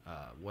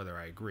 whether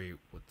I agree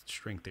with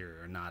string theory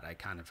or not, I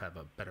kind of have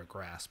a better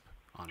grasp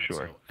on it.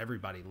 Sure. So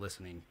everybody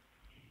listening,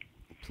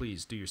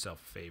 please do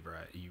yourself a favor.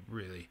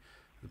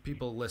 The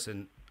people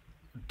listen,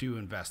 do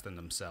invest in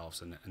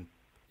themselves, and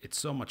it's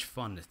so much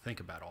fun to think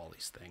about all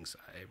these things.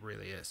 It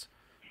really is.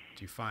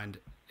 Do you find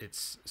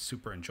it's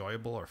super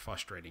enjoyable or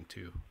frustrating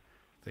to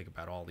think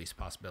about all these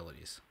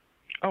possibilities?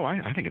 Oh,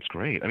 I think it's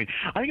great. I think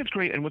it's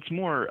great. And what's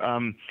more,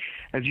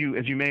 as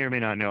you may or may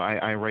not know,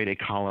 I write a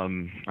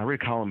column. I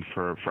write a column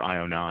for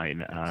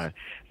IO9,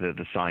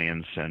 the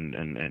science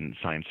and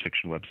science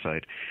fiction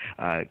website,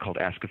 called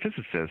Ask a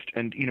Physicist.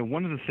 And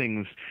one of the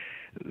things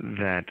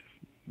that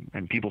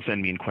and people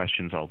send me in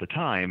questions all the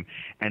time.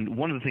 And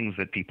one of the things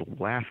that people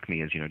will ask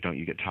me is, don't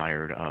you get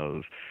tired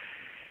of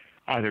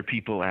either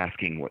people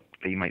asking what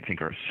they might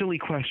think are silly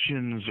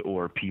questions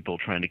or people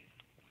trying to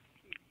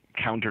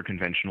counter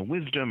conventional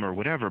wisdom or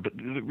whatever? But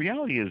the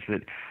reality is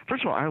that,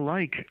 first of all, I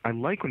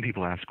like when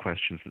people ask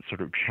questions that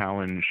sort of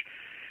challenge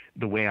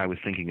the way I was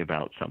thinking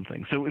about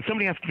something. So if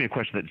somebody asks me a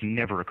question that's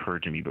never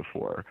occurred to me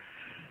before,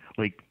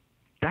 like,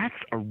 that's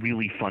a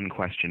really fun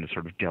question to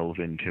sort of delve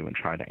into and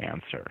try to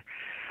answer.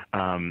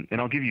 And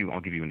I'll give you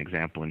an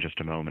example in just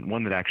a moment.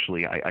 One that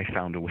actually I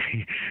found a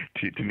way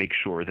to make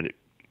sure that it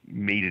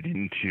made it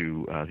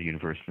into the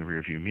universe in the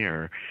rearview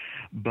mirror.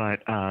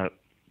 But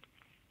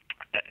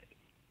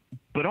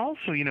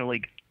also,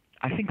 like,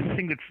 I think the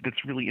thing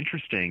that's really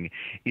interesting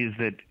is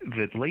that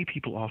lay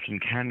people often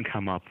can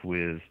come up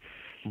with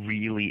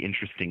really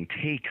interesting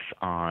takes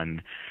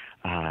on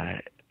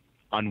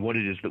what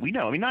it is that we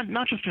know. I mean,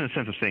 not just in a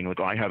sense of saying, like,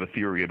 oh, I have a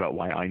theory about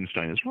why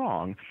Einstein is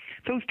wrong.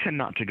 Those tend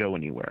not to go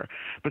anywhere.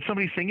 But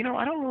somebody saying,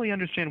 I don't really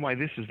understand why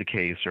this is the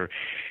case, or,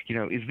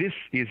 is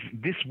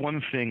this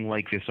one thing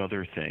like this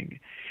other thing?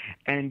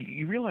 And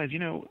you realize,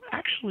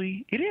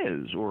 actually it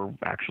is, or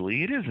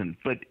actually it isn't.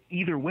 But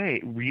either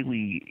way,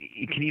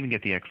 it can even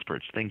get the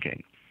experts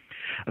thinking.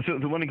 So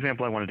the one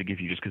example I wanted to give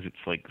you, just because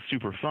it's like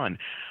super fun.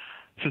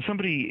 So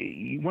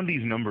one of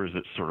these numbers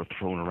that's sort of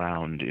thrown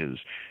around is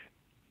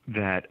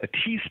that a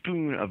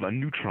teaspoon of a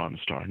neutron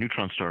star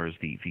is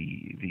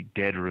the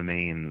dead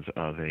remains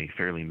of a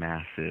fairly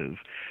massive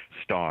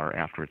star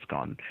after it's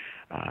gone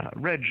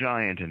red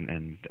giant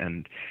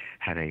and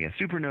had a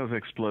supernova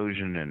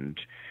explosion, and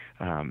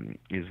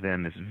is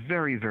then this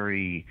very,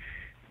 very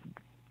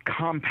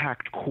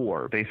compact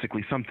core,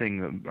 basically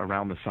something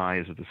around the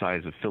size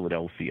of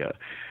Philadelphia,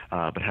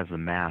 but has the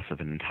mass of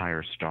an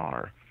entire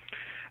star.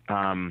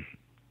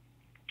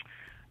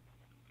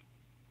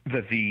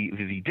 That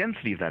the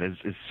density of that is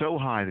so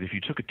high that if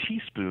you took a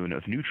teaspoon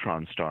of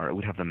neutron star, it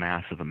would have the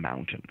mass of a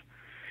mountain.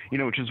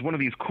 Which is one of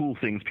these cool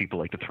things people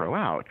like to throw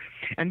out.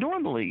 And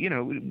normally,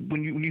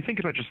 when you think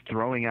about just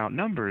throwing out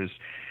numbers,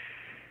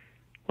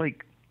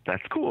 like,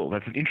 that's cool.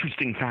 That's an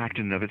interesting fact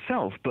in and of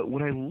itself. But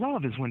what I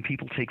love is when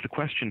people take the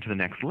question to the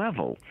next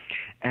level.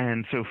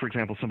 And so, for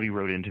example, somebody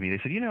wrote into me. They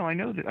said, I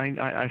know that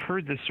I've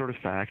heard this sort of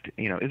fact.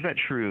 Is that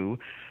true?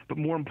 But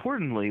more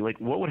importantly, like,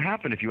 what would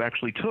happen if you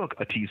actually took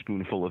a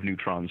teaspoonful of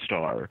neutron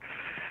star?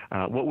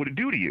 What would it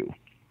do to you?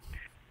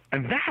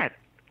 And that,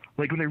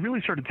 like, when they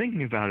really started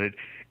thinking about it,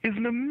 is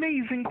an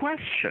amazing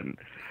question.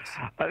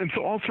 And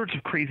so all sorts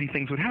of crazy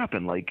things would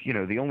happen. Like,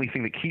 the only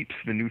thing that keeps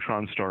the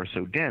neutron star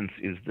so dense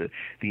is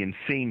the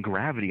insane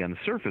gravity on the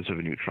surface of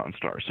a neutron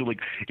star. So,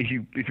 like, if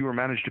you were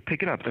managed to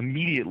pick it up,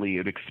 immediately it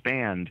would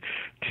expand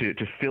to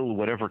fill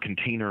whatever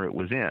container it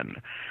was in.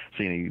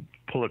 So, you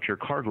pull up your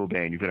cargo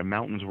bay and you've got a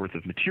mountain's worth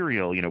of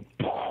material,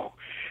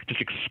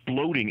 just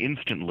exploding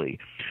instantly.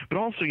 But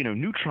also,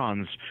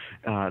 neutrons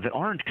that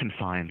aren't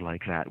confined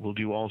like that will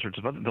do all sorts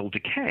of they'll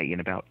decay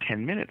in about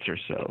 10 minutes or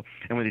so.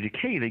 And when they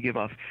decay, they give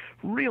off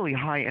really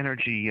high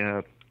energy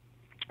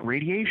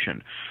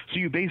radiation. So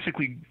you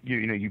basically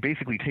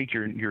take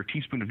your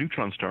teaspoon of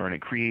neutron star and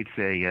it creates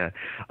a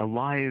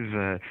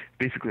live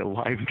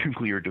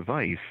nuclear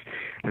device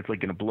that's like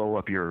going to blow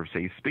up your,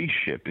 say,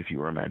 spaceship, if you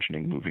were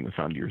imagining moving this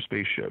onto your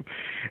spaceship.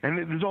 And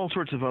there's all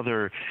sorts of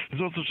other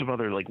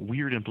like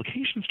weird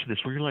implications to this,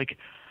 where you're like,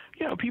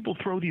 people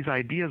throw these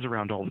ideas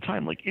around all the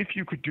time. Like, if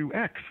you could do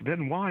X,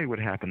 then Y would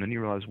happen. Then you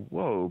realize,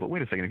 whoa, but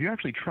wait a second. If you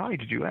actually tried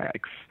to do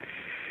X,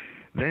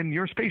 then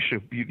your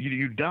spaceship,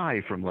 you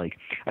die from, like,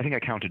 I think I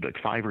counted like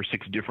 5 or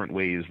 6 different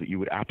ways that you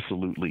would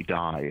absolutely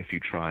die if you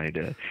tried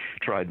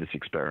this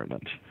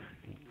experiment.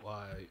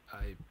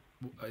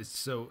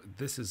 So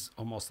this is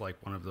almost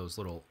like one of those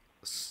little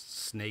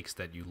snakes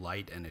that you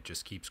light and it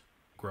just keeps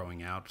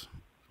growing out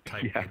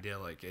type idea.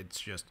 Like, it's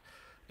just,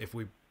 if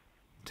we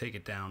take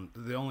it down,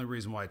 the only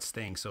reason why it's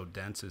staying so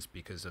dense is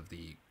because of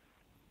the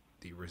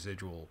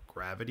residual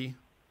gravity.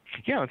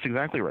 Yeah, that's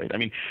exactly right. I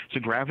mean, so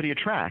gravity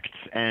attracts,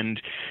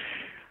 and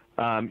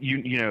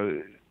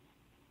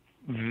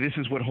this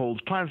is what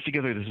holds planets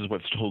together. This is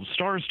what holds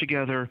stars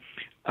together.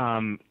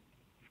 So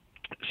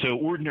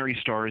ordinary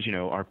stars,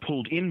 are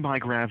pulled in by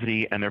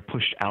gravity and they're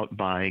pushed out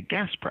by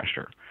gas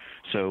pressure.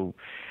 So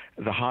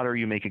the hotter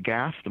you make a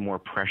gas, the more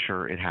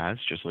pressure it has.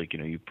 Just like,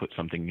 you put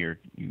something you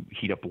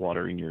heat up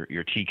water in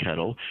your tea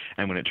kettle,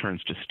 and when it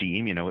turns to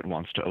steam, it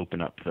wants to open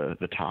up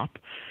the top.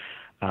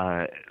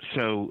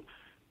 So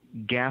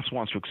gas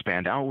wants to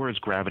expand outwards,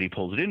 gravity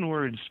pulls it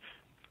inwards.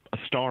 A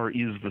star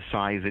is the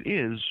size it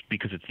is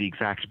because it's the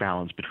exact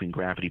balance between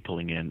gravity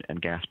pulling in and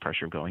gas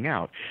pressure going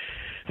out.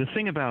 The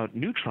thing about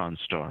neutron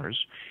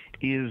stars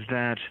is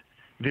that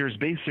there's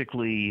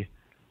basically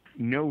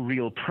no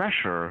real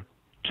pressure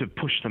to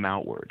push them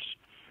outwards.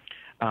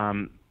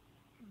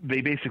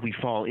 They basically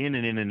fall in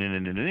and in and in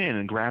and in and in,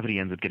 and gravity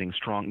ends up getting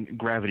strong.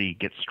 Gravity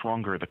gets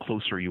stronger the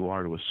closer you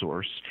are to a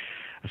source.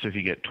 So if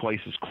you get twice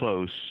as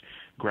close,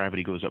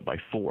 gravity goes up by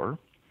 4.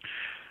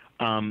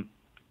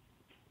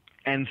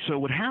 And so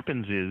what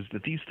happens is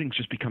that these things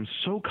just become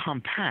so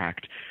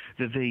compact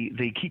that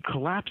they keep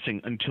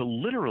collapsing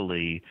until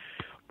literally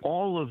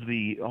all of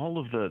the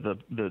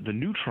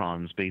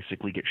neutrons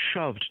basically get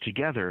shoved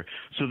together,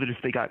 so that if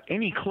they got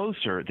any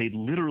closer, they'd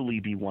literally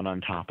be one on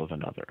top of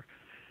another.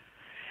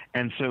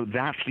 And so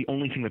that's the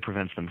only thing that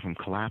prevents them from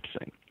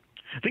collapsing.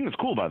 The thing that's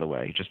cool, by the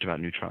way, just about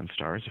neutron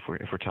stars, if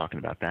we're talking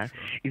about that,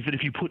 is that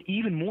if you put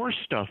even more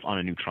stuff on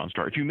a neutron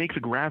star, if you make the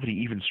gravity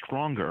even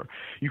stronger,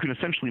 you can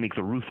essentially make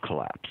the roof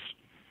collapse.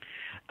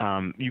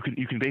 You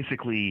can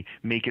basically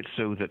make it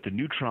so that the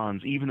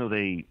neutrons, even though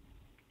they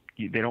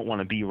don't want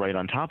to be right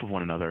on top of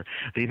one another,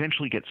 they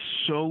eventually get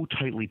so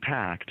tightly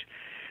packed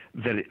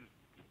that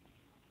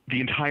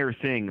the entire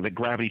thing, that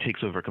gravity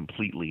takes over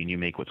completely, and you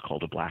make what's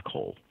called a black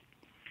hole.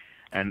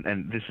 And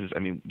this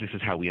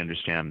is how we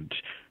understand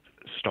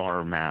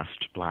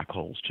star-massed black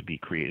holes to be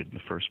created in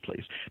the first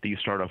place. That you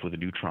start off with a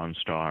neutron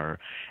star,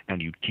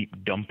 and you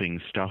keep dumping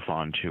stuff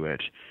onto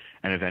it,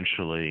 and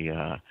eventually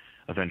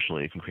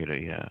it can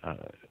create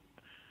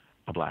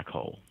a black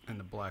hole. And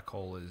the black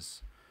hole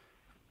is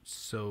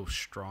so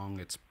strong,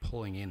 it's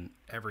pulling in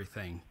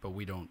everything, but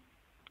we don't...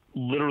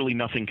 Literally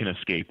nothing can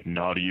escape,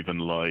 not even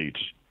light.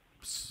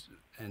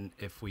 And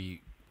if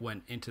we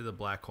went into the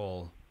black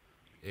hole,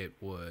 it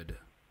would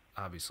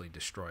obviously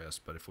destroy us,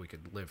 but if we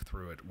could live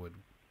through it, would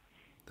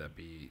that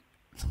be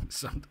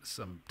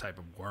some type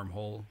of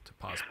wormhole to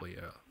possibly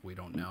we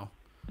don't know?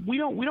 We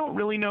don't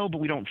really know, but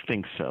we don't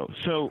think so.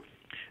 So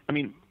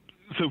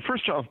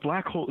first off,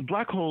 black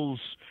holes,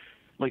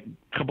 like,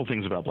 a couple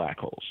things about black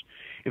holes.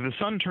 If the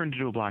sun turned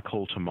into a black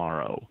hole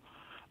tomorrow,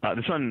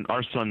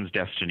 our sun's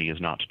destiny is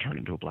not to turn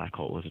into a black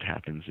hole as it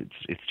happens.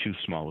 It's too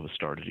small of a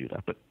star to do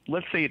that. But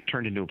let's say it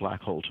turned into a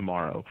black hole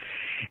tomorrow,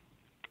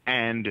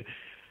 and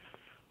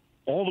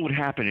all that would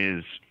happen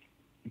is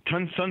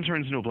sun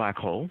turns into a black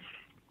hole.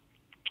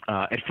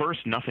 At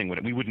first,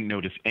 we wouldn't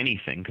notice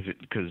anything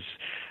because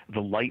the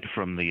light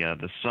from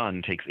the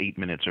sun takes 8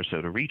 minutes or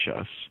so to reach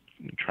us.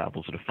 It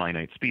travels at a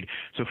finite speed.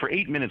 So for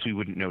 8 minutes, we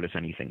wouldn't notice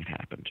anything had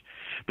happened.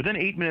 But then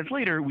 8 minutes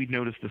later, we'd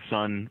notice the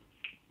sun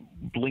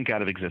blink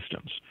out of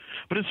existence.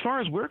 But as far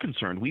as we're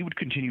concerned, we would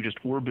continue just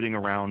orbiting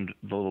around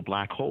the little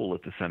black hole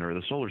at the center of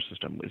the solar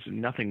system. It's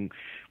nothing.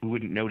 We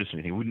wouldn't notice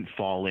anything. We wouldn't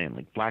fall in.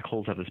 Like, black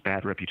holes have this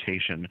bad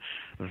reputation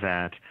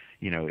that,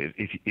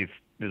 if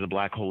there's a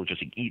black hole, it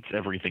just eats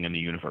everything in the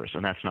universe,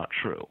 and that's not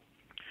true.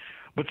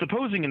 But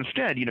supposing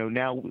instead,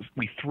 now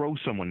we throw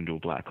someone into a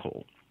black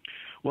hole,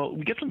 well,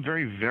 we get some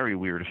very, very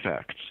weird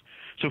effects.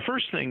 So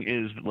first thing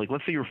is, like,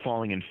 let's say you're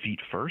falling in feet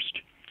first.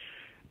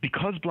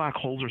 Because black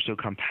holes are so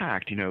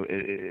compact,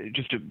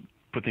 just to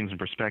put things in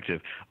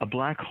perspective, a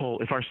black hole,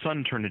 if our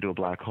sun turned into a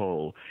black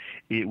hole,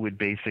 it would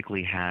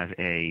basically have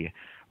a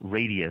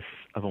radius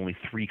of only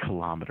 3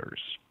 kilometers.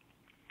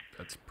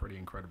 That's pretty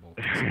incredible.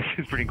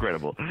 It's pretty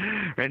incredible,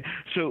 right?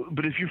 So,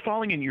 but if you're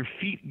falling in, your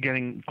feet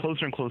getting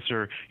closer and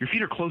closer, your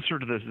feet are closer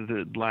to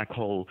the black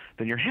hole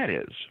than your head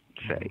is,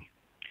 say.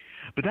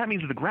 But that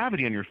means that the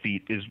gravity on your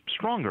feet is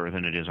stronger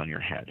than it is on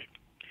your head.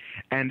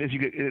 And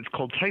it's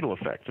called tidal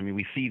effects.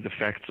 We see the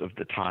effects of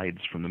the tides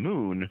from the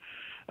moon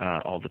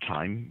all the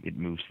time. It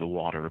moves the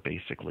water,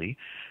 basically,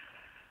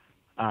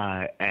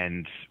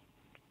 and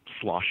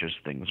sloshes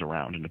things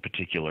around in a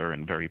particular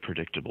and very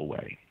predictable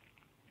way.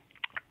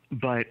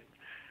 But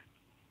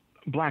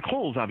black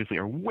holes, obviously,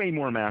 are way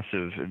more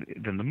massive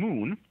than the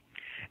moon,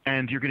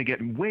 and you're going to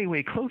get way,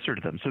 way closer to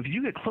them. So as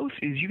you get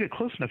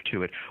close enough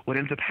to it, what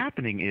ends up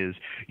happening is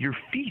your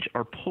feet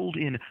are pulled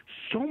in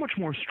so much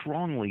more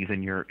strongly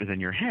than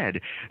your head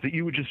that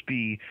you would just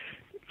be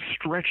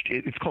stretched.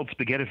 It's called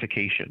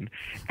spaghettification,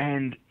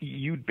 and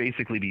you'd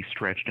basically be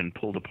stretched and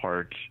pulled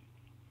apart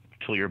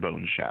till your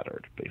bones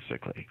shattered,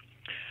 basically.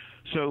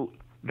 So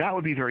that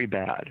would be very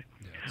bad.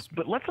 Yes.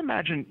 But let's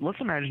imagine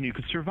you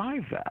could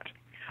survive that.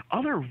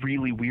 Other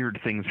really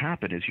weird things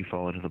happen as you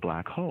fall into the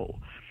black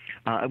hole.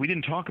 We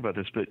didn't talk about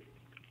this, but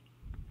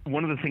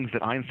one of the things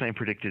that Einstein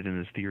predicted in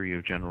his theory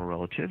of general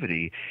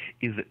relativity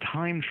is that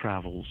time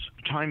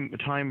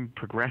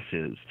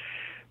progresses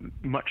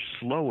much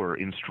slower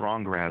in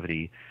strong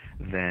gravity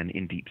than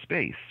in deep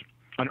space.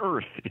 On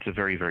Earth, it's a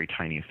very, very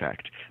tiny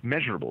effect,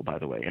 measurable, by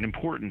the way, and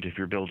important if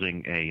you're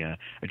building a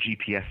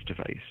GPS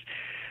device.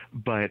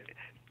 But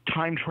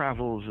time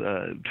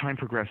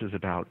progresses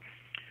about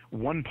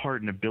 1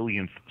 part in a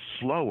billion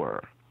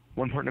slower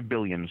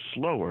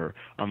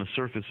on the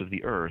surface of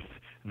the Earth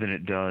than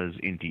it does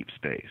in deep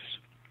space.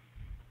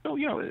 So,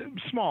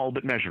 small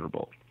but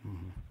measurable.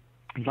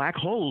 Mm-hmm. Black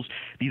holes,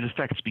 these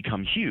effects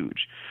become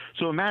huge.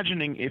 So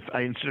imagining if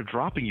instead of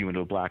dropping you into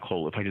a black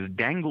hole, if I just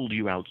dangled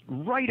you out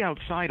right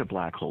outside a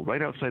black hole,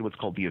 right outside what's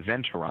called the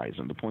event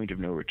horizon, the point of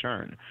no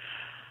return.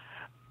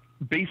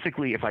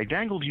 Basically, if I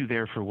dangled you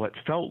there for what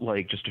felt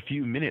like just a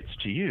few minutes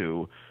to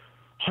you,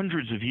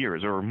 hundreds of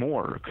years or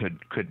more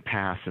could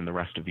pass in the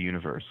rest of the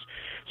universe.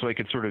 So I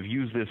could sort of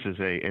use this as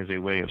a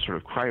way of sort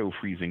of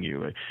cryo-freezing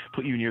you. I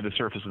put you near the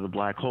surface of the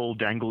black hole,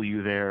 dangle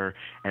you there,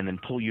 and then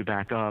pull you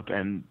back up,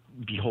 and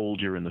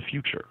behold, you're in the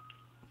future.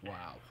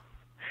 Wow.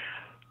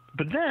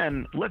 But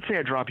then, let's say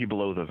I drop you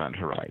below the event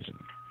horizon.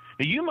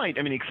 Now, you might,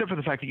 I mean, except for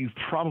the fact that you've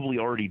probably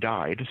already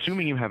died,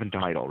 assuming you haven't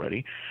died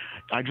already,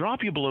 I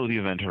drop you below the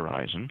event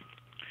horizon.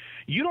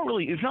 You don't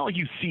really, it's not like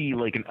you see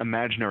like an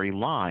imaginary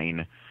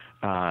line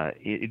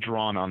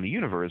drawn on the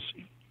universe.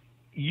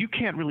 You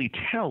can't really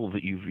tell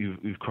that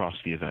you've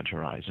crossed the event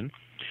horizon.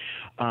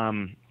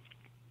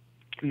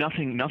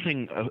 Nothing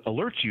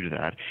alerts you to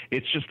that.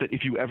 It's just that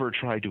if you ever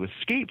tried to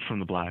escape from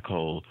the black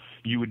hole,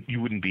 you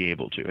wouldn't be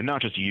able to. And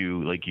not just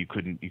you, like you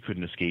couldn't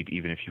escape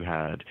even if you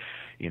had,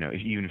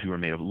 even if you were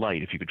made of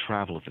light, if you could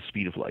travel at the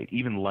speed of light.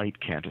 Even light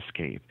can't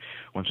escape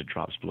once it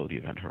drops below the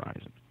event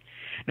horizon.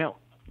 Now,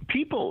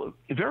 people,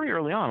 very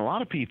early on, a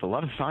lot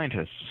of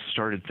scientists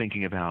started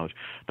thinking about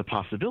the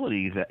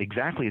possibility that,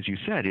 exactly as you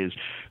said, is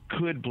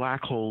could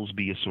black holes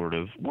be a sort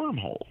of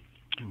wormhole?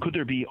 Could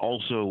there be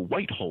also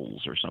white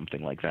holes or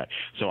something like that?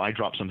 So I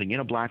drop something in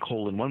a black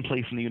hole in one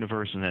place in the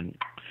universe, and then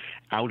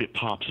out it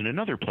pops in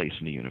another place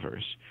in the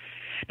universe.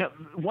 Now,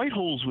 white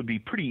holes would be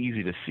pretty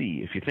easy to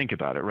see if you think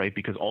about it, right?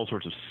 Because all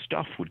sorts of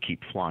stuff would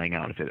keep flying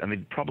out of it. I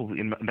mean,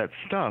 that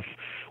stuff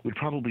would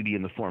probably be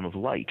in the form of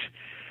light.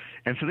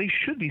 And so they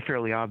should be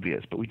fairly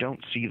obvious, but we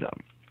don't see them.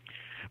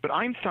 But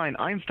Einstein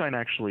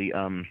actually,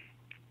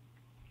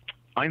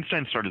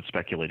 Einstein started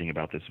speculating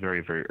about this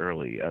very, very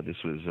early.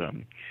 This was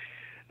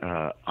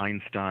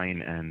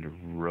Einstein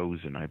and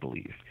Rosen, I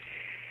believe.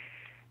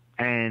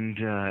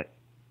 And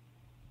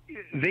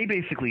they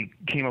basically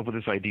came up with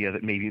this idea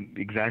that maybe,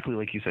 exactly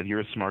like you said, you're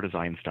as smart as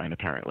Einstein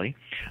apparently,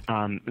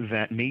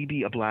 that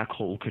maybe a black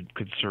hole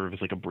could serve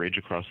as like a bridge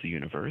across the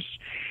universe.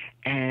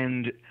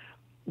 And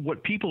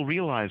what people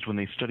realized when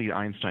they studied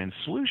Einstein's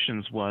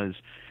solutions was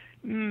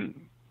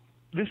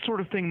this sort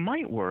of thing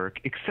might work,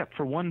 except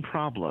for one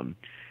problem.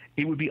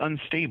 It would be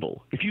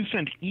unstable. If you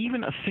sent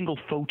even a single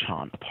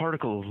photon, a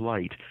particle of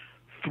light,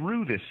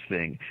 through this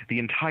thing, the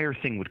entire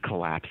thing would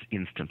collapse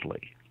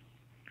instantly.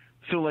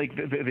 So, like,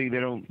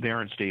 they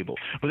aren't stable.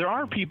 But there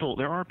are people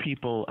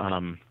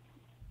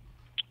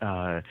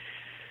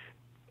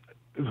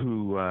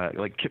who,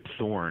 like Kip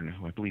Thorne,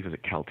 who I believe is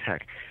at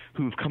Caltech,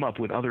 who've come up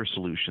with other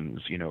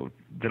solutions,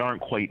 that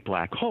aren't quite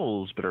black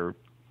holes, but are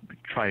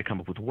try to come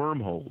up with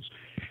wormholes.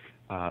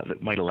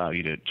 That might allow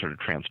you to sort of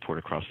transport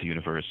across the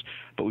universe,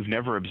 but we've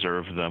never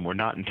observed them. We're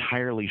not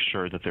entirely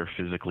sure that they're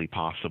physically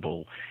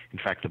possible. In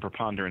fact, the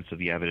preponderance of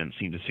the evidence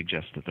seems to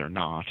suggest that they're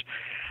not.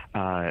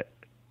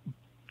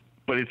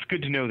 But it's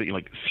good to know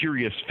that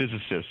serious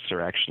physicists are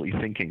actually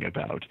thinking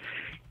about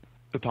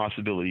the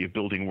possibility of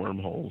building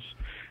wormholes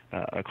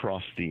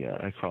across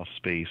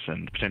space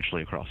and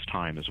potentially across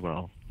time as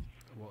well.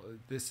 Well,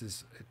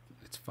 it's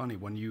funny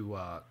when you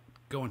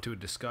go into a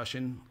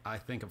discussion, I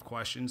think of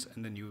questions,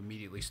 and then you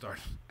immediately start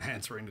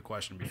answering the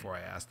question before I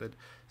asked it.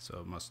 So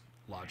it must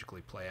logically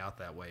play out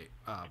that way.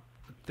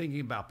 Thinking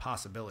about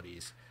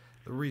possibilities,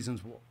 the reason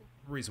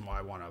why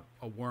I want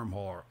a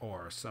wormhole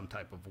or some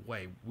type of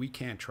way, we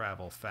can't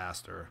travel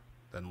faster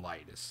than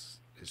light.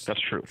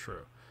 That's true.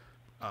 True.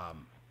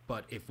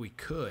 But if we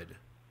could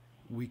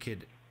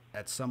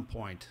at some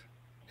point,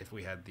 if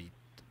we had the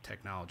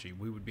technology,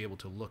 we would be able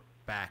to look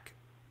back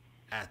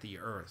at the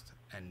Earth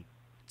and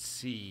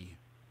see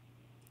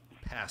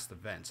past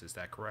events. Is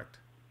that correct?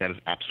 That is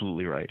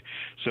absolutely right.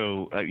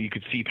 So you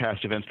could see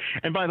past events.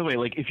 And by the way,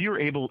 if you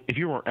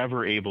were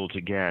ever able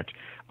to get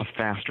a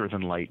faster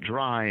than light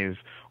drive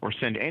or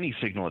send any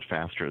signal at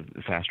faster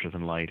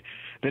than light,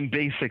 then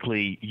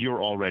basically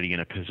you're already in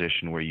a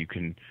position where you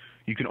can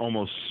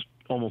almost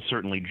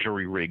certainly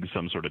jury rig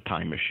some sort of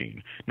time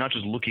machine, not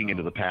just looking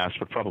into the past,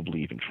 but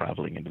probably even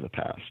traveling into the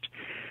past.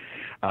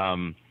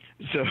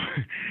 So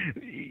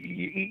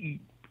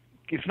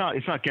it's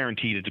not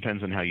guaranteed. It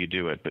depends on how you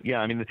do it. But yeah,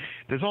 I mean,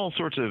 there's all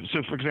sorts of.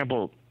 So, for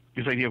example,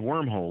 this idea of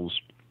wormholes.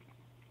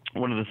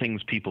 One of the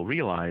things people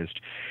realized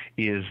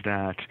is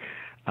that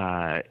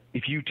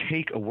if you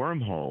take a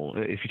wormhole,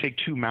 if you take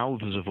two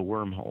mouths of a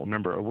wormhole,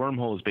 remember, a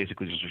wormhole is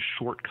basically just a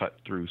shortcut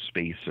through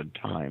space and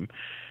time.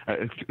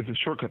 It's a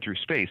shortcut through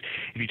space.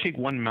 If you take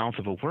one mouth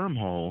of a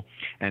wormhole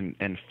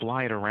and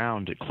fly it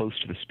around at close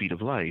to the speed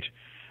of light,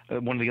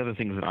 one of the other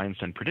things that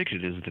Einstein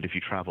predicted is that if you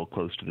travel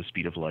close to the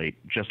speed of light,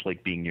 just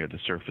like being near the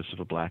surface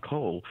of a black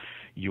hole,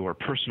 your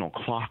personal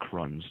clock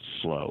runs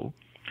slow.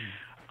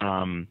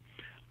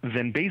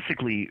 Then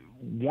basically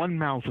one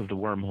mouth of the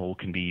wormhole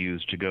can be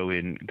used to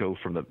go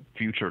from the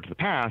future to the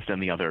past,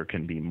 and the other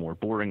can be more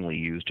boringly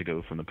used to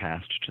go from the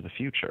past to the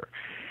future.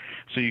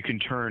 So you can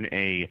turn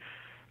a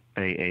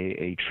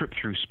trip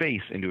through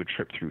space into a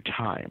trip through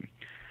time.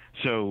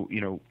 So,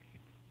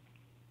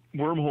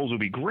 wormholes would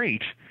be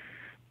great,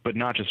 but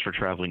not just for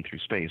traveling through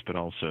space, but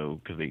also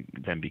because they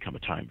then become a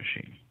time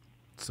machine.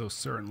 So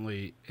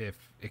certainly,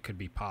 if it could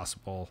be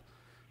possible,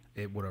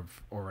 it would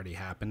have already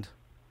happened.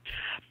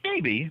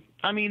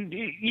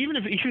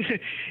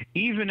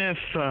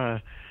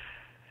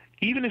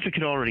 even if it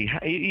could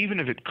even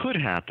if it could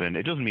happen,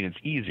 it doesn't mean it's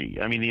easy.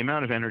 I mean, the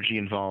amount of energy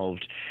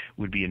involved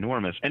would be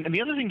enormous. And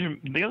the other thing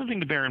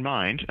to bear in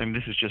mind, I mean,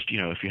 this is just,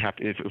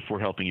 if we're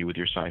helping you with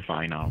your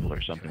sci-fi novel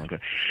or something like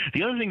that.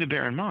 The other thing to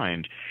bear in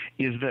mind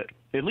is that,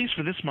 at least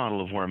for this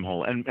model of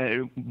wormhole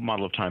and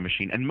model of time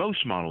machine, and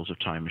most models of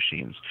time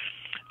machines,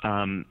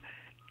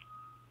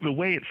 the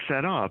way it's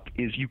set up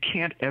is you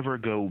can't ever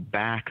go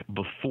back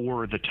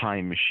before the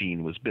time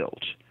machine was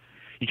built.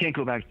 You can't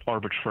go back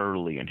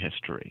arbitrarily in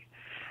history.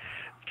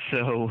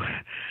 So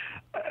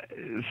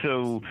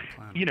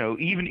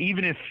even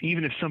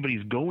if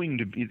somebody's going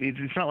to,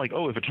 it's not like,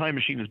 oh, if a time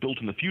machine is built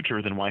in the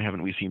future, then why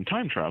haven't we seen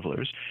time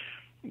travelers?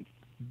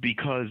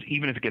 Because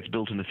even if it gets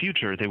built in the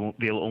future,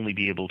 they'll only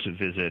be able to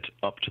visit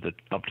up to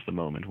the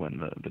moment when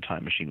the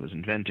time machine was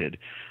invented,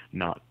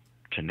 not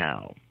to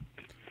now.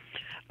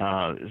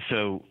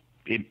 So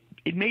it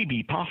may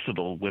be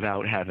possible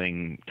without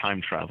having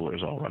time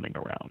travelers all running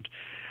around.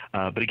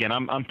 But again,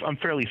 I'm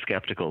fairly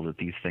skeptical that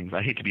these things.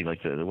 I hate to be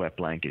like the wet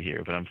blanket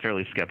here, but I'm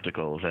fairly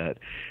skeptical that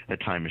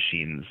time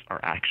machines are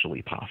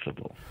actually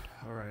possible.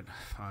 All right,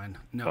 fine.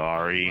 No,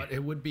 sorry. But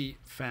it would be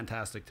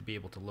fantastic to be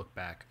able to look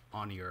back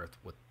on the Earth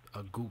with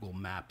a Google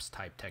Maps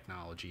type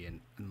technology and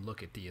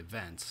look at the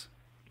events.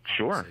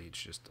 Sure. Obviously,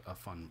 it's just a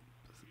fun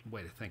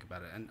way to think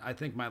about it. And I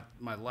think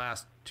my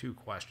last two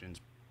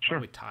questions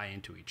probably tie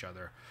into each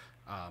other.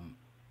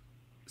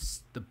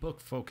 The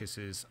book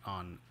focuses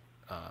on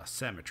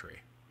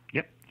symmetry.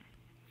 Yep.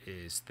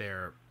 Is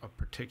there a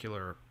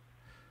particular?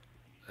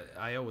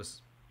 I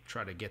always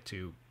try to get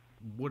to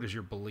what is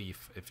your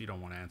belief. If you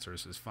don't want to answer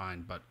this, is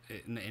fine. But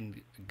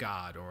in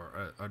God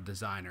or a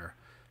designer,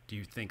 do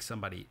you think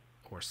somebody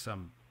or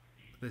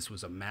this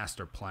was a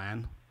master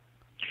plan?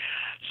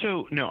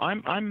 So no,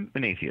 I'm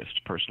an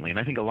atheist personally, and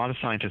I think a lot of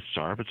scientists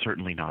are, but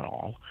certainly not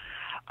all.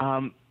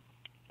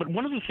 But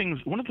one of the things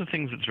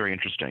that's very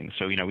interesting.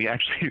 So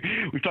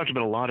we've talked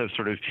about a lot of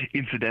sort of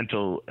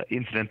incidental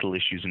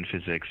issues in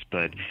physics,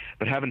 but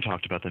haven't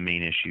talked about the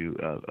main issue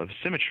of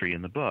symmetry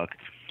in the book.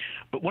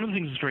 But one of the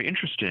things that's very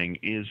interesting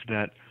is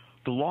that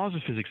the laws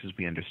of physics as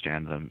we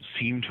understand them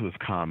seem to have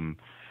come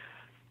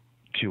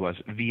to us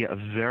via a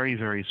very,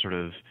 very sort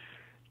of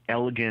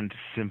elegant,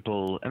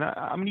 simple, and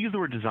I'm going to use the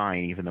word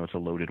design, even though it's a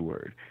loaded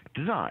word,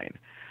 design.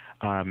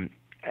 And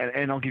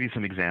I'll give you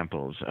some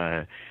examples.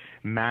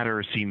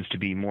 Matter seems to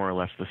be more or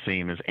less the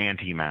same as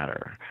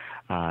antimatter.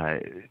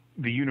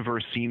 The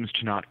universe seems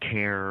to not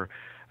care.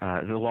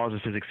 The laws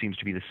of physics seems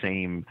to be the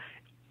same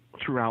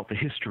throughout the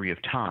history of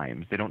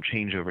time. They don't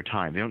change over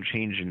time. They don't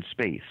change in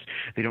space.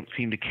 They don't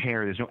seem to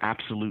care. There's no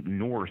absolute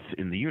north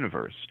in the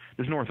universe.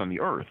 There's north on the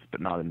Earth,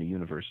 but not in the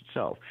universe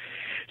itself.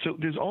 So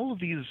there's all of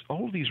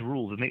these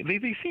rules, and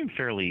they seem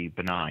fairly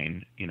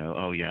benign.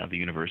 Oh yeah, the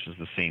universe is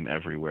the same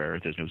everywhere.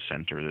 There's no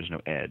center. There's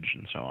no edge,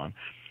 and so on.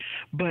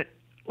 But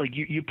like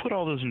you put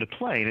all those into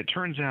play, and it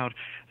turns out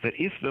that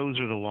if those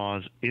are the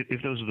laws,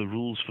 if those are the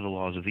rules for the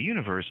laws of the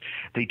universe,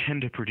 they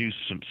tend to produce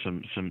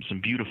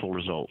some beautiful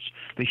results.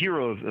 The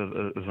hero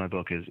of my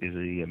book is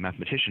a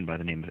mathematician by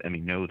the name of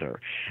Emmy Noether,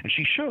 and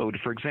she showed,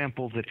 for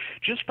example, that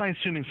just by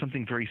assuming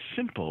something very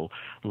simple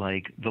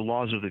like the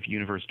laws of the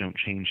universe don't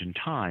change in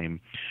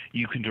time,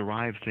 you can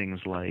derive things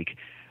like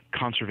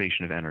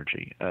conservation of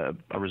energy,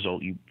 a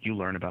result you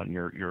learn about in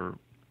your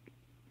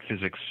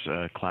physics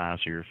class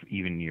or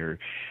even your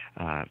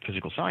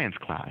physical science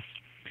class.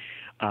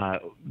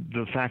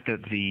 The fact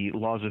that the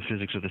laws of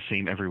physics are the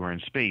same everywhere in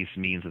space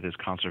means that there's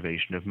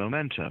conservation of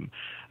momentum,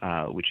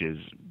 which is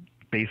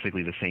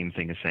basically the same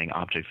thing as saying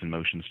objects in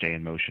motion stay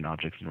in motion,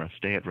 objects in rest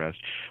stay at rest,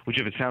 which,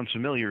 if it sounds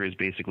familiar, is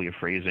basically a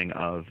phrasing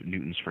of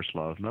Newton's first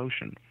law of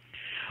motion.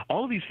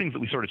 All of these things that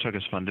we sort of took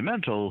as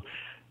fundamental,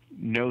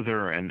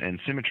 Noether and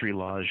symmetry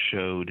laws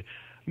showed,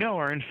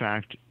 are in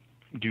fact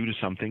due to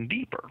something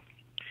deeper.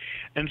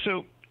 And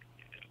so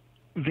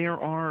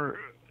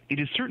it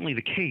is certainly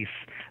the case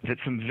that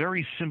some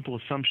very simple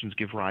assumptions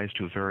give rise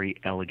to a very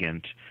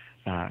elegant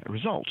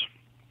result.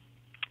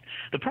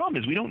 The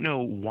problem is we don't know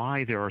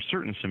why there are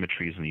certain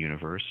symmetries in the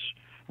universe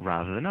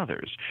rather than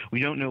others. We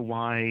don't know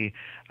why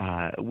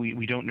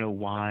we don't know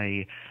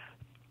why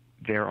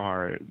there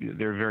are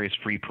various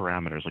free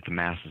parameters like the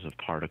masses of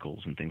particles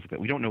and things like that.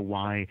 We don't know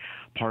why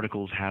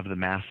particles have the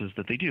masses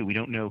that they do. We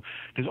don't know.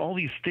 There's all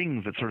these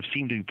things that sort of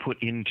seem to be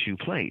put into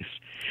place.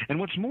 And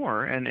what's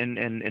more, and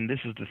this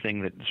is the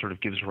thing that sort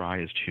of gives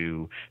rise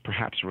to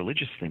perhaps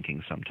religious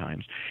thinking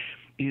sometimes,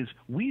 is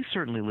we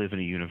certainly live in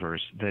a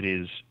universe that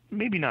is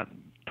maybe not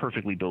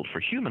perfectly built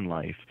for human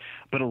life,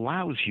 but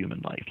allows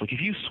human life. Like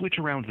if you switch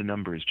around the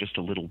numbers just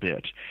a little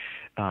bit,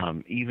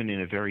 even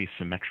in a very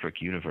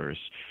symmetric universe,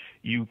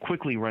 you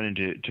quickly run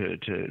into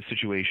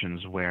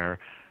situations where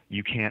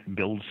you can't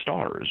build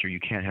stars or you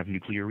can't have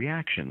nuclear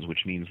reactions,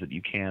 which means that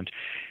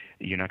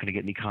you're not going to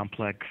get any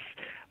complex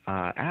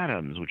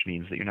atoms, which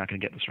means that you're not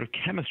going to get the sort of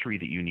chemistry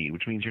that you need,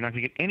 which means you're not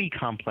going to get any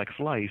complex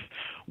life,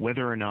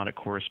 whether or not it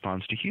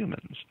corresponds to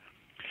humans.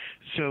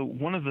 So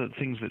one of the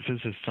things that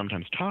physicists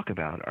sometimes talk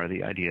about are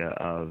the idea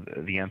of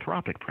the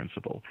anthropic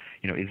principle.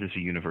 Is this a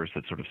universe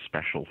that's sort of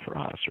special for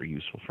us or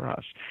useful for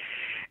us?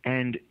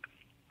 And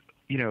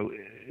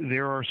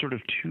there are sort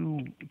of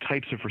two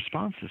types of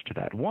responses to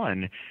that.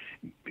 One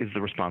is the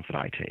response that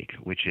I take,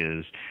 which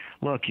is,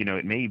 look,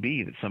 it may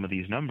be that some of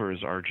these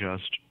numbers are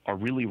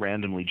really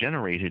randomly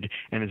generated,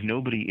 and there's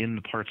nobody in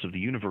the parts of the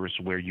universe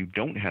where you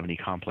don't have any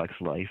complex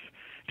life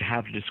to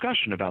have a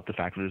discussion about the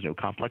fact that there's no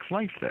complex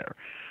life there.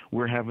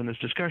 We're having this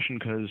discussion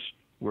because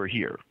we're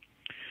here.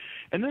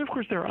 And then, of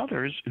course, there are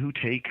others who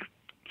take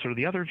sort of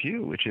the other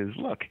view, which is,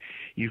 look,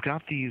 you've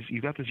got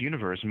this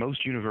universe.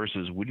 Most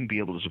universes wouldn't be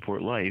able to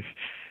support life.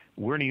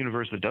 We're in a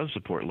universe that does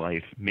support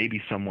life.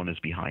 Maybe someone is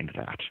behind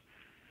that.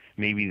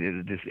 Maybe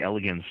this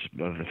elegance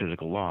of the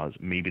physical laws,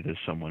 maybe there's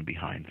someone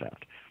behind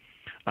that.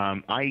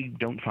 I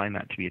don't find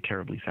that to be a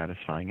terribly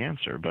satisfying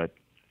answer, but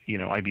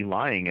I'd be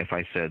lying if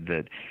I said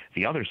that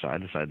the other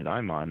side, the side that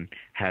I'm on,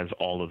 has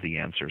all of the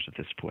answers at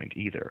this point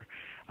either.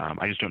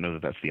 I just don't know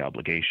that that's the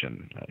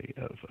obligation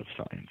of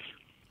science.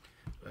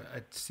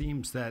 It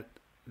seems that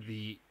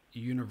the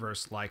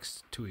universe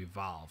likes to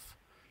evolve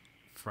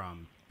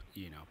from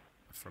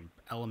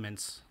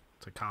elements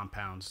to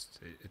compounds.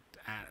 It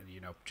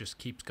just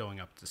keeps going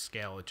up the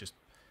scale.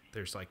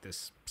 There's like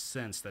this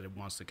sense that it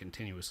wants to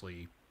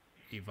continuously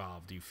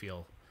evolve. Do you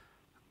feel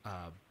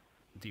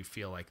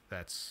like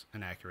that's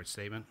an accurate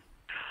statement?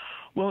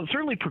 Well, it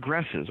certainly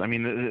progresses. I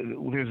mean,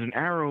 there's an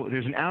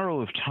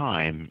arrow of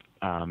time,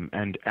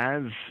 and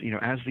as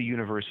the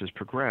universe has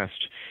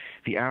progressed,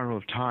 the arrow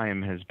of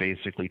time has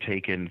basically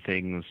taken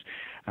things.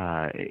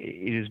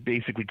 It has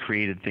basically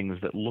created things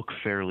that look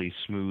fairly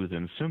smooth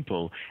and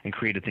simple, and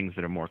created things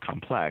that are more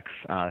complex.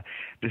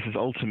 This is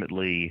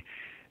ultimately,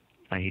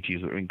 I hate to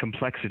use it. I mean,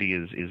 complexity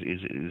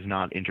is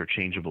not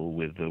interchangeable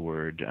with the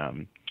word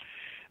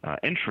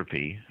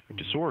entropy,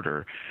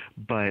 disorder,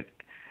 but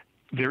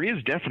there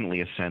is definitely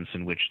a sense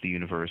in which the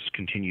universe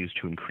continues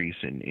to increase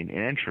in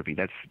entropy.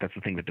 That's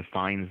the thing that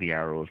defines the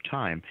arrow of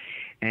time,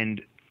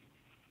 and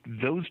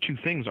those two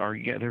things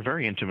they're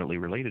very intimately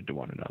related to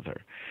one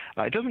another.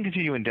 It doesn't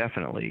continue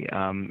indefinitely.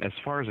 As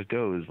far as it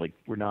goes, like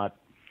we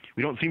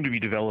don't seem to be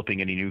developing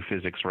any new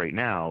physics right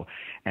now,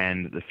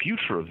 and the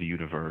future of the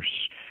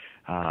universe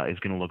is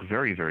going to look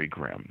very, very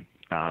grim.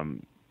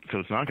 So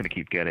it's not going to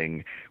keep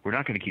getting. We're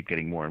not going to keep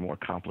getting more and more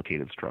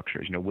complicated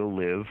structures. We'll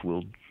live.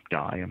 We'll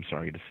die. I'm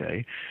sorry to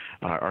say.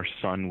 Our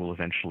sun will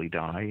eventually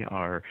die.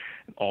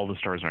 All the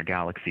stars in our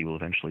galaxy will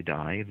eventually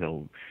die.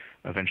 They'll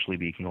eventually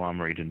be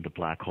conglomerated into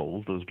black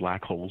holes. Those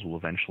black holes will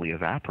eventually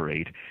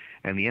evaporate,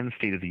 and the end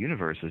state of the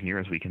universe, as near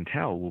as we can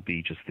tell, will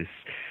be just this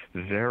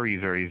very,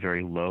 very,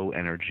 very low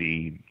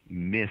energy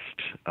mist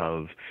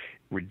of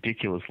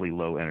ridiculously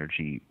low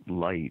energy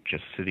light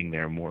just sitting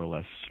there more or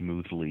less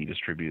smoothly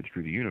distributed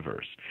through the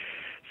universe.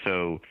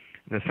 So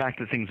the fact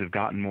that things have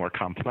gotten more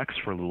complex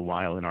for a little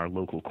while in our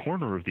local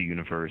corner of the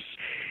universe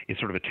is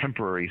sort of a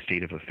temporary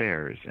state of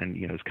affairs, and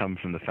has come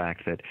from the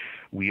fact that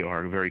we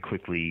are very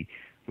quickly,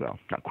 well,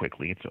 not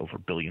quickly, it's over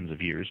billions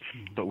of years,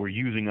 but we're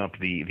using up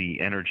the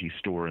energy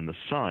store in the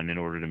sun in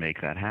order to make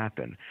that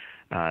happen.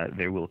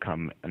 There will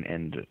come an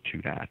end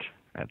to that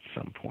at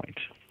some point.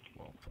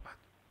 Well,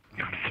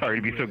 I'm sorry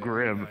to be so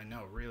grim. I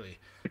know, really.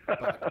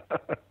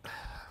 But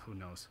who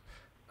knows?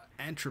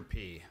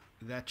 Entropy,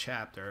 that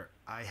chapter,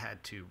 I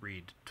had to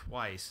read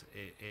twice.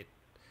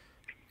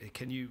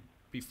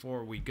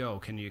 Before we go,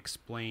 can you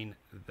explain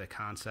the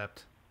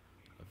concept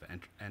of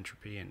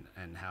entropy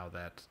and how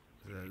that's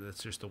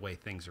just the way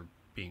things are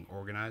being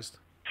organized?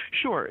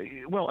 Sure.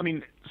 Well, I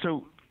mean,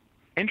 so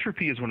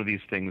entropy is one of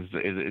these things.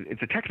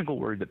 It's a technical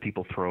word that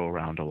people throw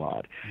around a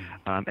lot.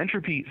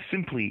 Entropy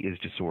simply is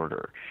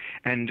disorder.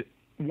 And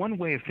one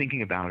way of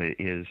thinking about it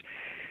is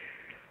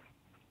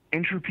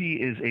entropy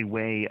is a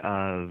way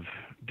of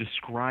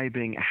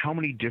describing how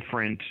many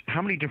different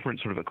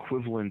sort of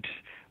equivalent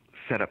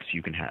setups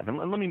you can have. And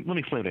let me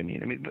explain what I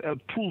mean. I mean, a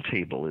pool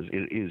table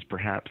is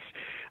perhaps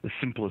the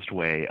simplest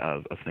way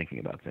of thinking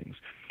about things.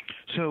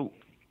 So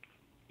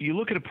you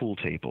look at a pool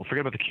table.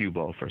 Forget about the cue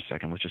ball for a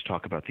second. Let's just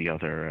talk about the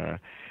other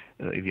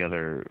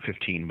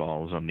 15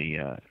 balls on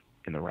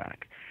in the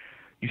rack.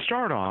 You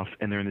start off,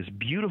 and they're in this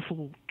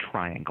beautiful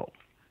triangle.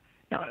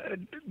 Now,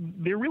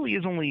 there really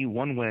is only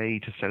one way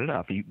to set it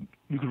up. You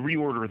could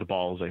reorder the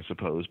balls, I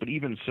suppose, but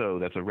even so,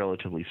 that's a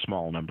relatively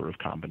small number of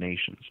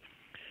combinations.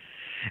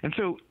 And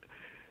so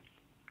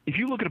if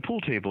you look at a pool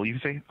table, you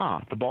say,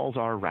 the balls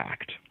are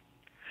racked.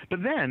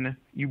 But then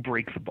you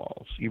break the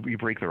balls. You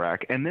break the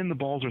rack, and then the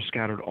balls are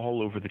scattered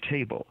all over the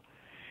table.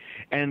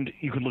 And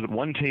you could look at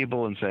one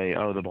table and say,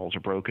 the balls are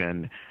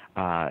broken,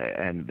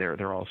 and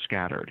they're all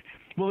scattered.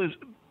 Well, there's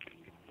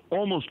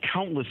almost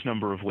countless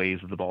number of ways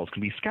that the balls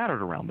can be scattered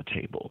around the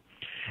table.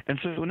 And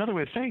so another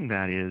way of saying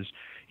that is,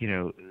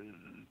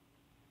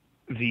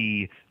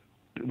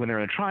 when they're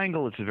in a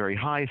triangle, it's a very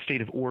high state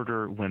of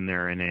order. When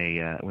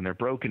they're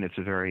broken, it's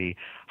a very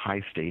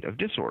high state of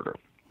disorder.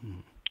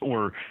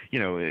 Or,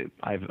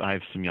 I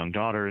have some young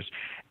daughters,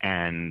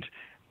 and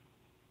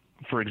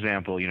for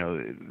example,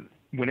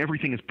 when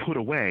everything is put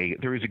away,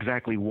 there is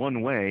exactly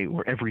one way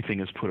where everything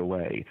is put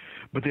away,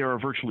 but there are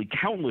virtually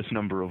countless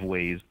number of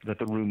ways that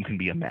the room can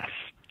be a mess.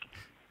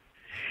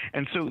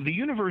 And so the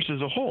universe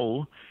as a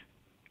whole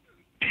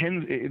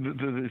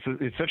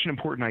it's such an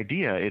important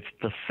idea. It's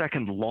the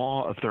second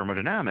law of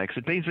thermodynamics.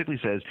 It basically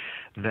says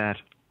that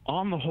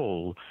on the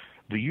whole,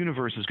 the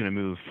universe is going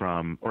to move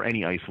from, or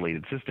any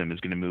isolated system is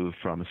going to move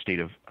from a state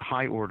of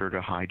high order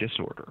to high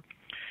disorder.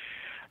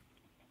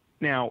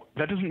 Now,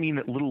 that doesn't mean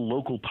that little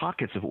local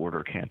pockets of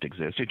order can't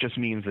exist. It just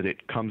means that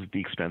it comes at the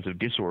expense of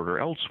disorder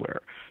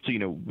elsewhere.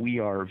 So, we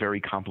are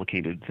very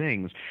complicated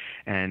things,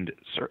 and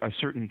a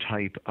certain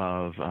type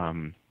of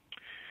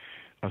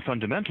a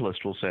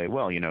fundamentalist will say,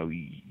 well,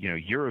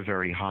 you're a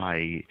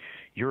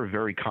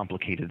very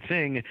complicated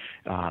thing,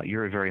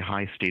 you're a very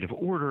high state of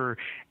order,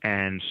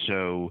 and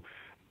so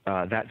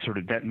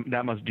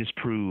that must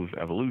disprove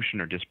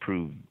evolution or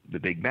disprove the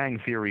Big Bang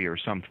Theory or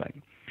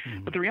something.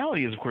 Mm-hmm. But the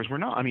reality is, of course, we're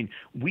not. I mean,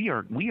 we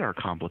are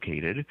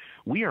complicated,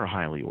 we are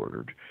highly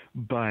ordered,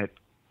 but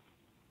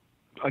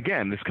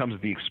again, this comes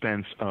at the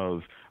expense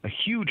of a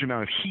huge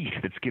amount of heat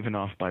that's given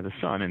off by the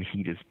sun, and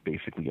heat is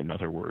basically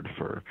another word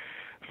for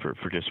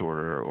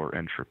disorder or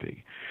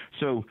entropy.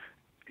 So,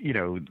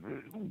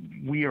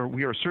 we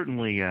are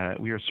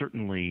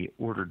certainly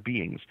ordered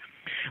beings.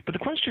 But the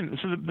question,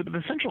 so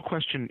the central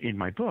question in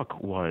my book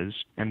was,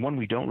 and one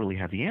we don't really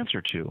have the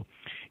answer to,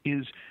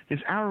 is this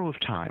arrow of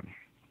time.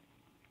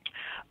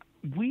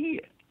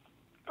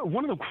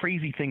 One of the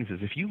crazy things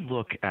is if you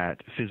look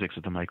at physics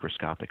at the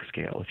microscopic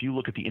scale, if you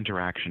look at the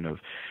interaction of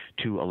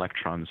two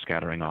electrons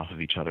scattering off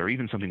of each other, or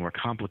even something more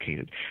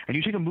complicated, and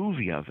you take a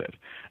movie of it,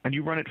 and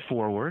you run it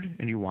forward,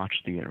 and you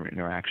watch the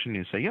interaction, and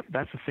you say, yep,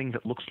 that's a thing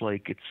that looks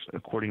like it's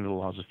according to the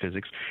laws of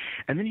physics,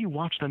 and then you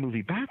watch the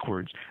movie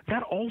backwards,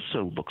 that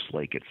also looks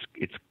like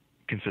it's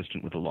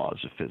consistent with the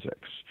laws of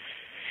physics.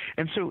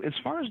 And so as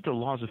far as the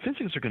laws of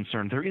physics are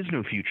concerned, there is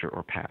no future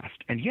or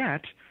past. And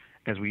yet,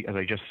 as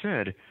I just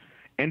said,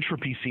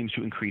 entropy seems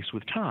to increase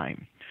with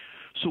time.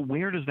 So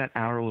where does that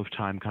arrow of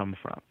time come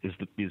from is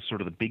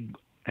sort of the big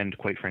and,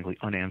 quite frankly,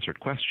 unanswered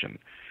question.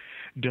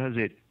 Does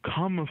it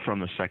come from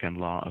the second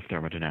law of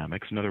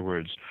thermodynamics? In other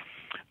words,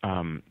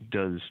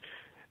 does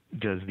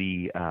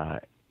the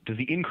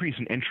increase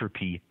in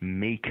entropy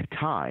make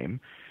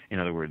time? In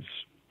other words,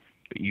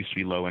 it used to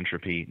be low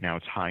entropy, now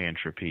it's high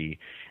entropy,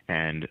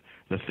 and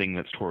the thing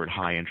that's toward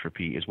high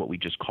entropy is what we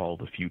just call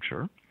the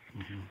future.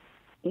 Mm-hmm.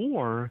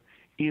 Or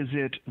is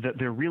it that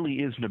there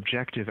really is an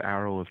objective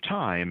arrow of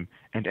time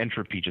and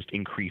entropy just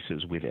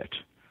increases with it?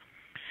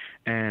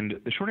 And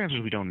the short answer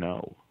is we don't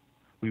know.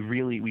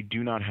 We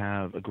do not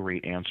have a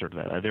great answer to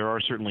that. There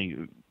are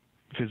certainly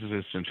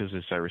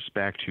physicists I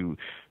respect who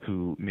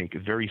make a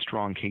very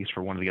strong case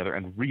for one or the other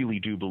and really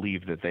do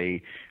believe that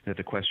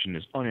the question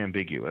is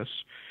unambiguous,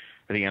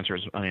 the answer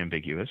is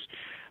unambiguous.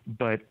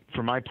 But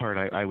for my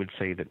part, I would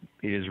say that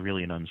it is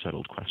really an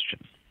unsettled question.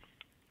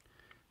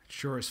 It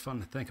sure is fun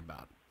to think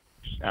about.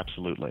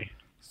 Absolutely.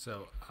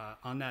 So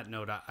on that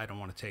note, I don't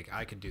want to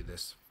I could do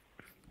this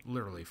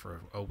literally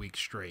for a week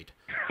straight.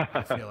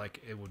 I feel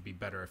like it would be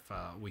better if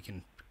we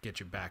can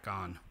get you back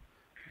on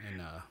in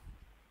a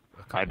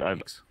couple of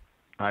weeks.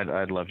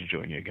 I'd love to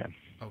join you again.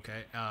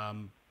 Okay.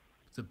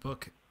 The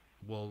book,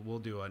 we'll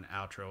do an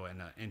outro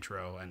and an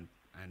intro, and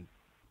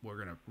we're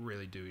going to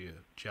really do you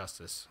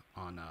justice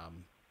on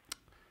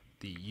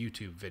the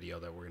YouTube video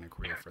that we're going to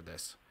create for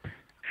this.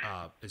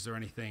 Is there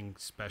anything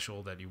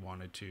special that you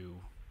wanted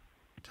to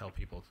tell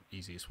people the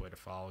easiest way to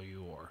follow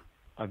you? Or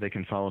they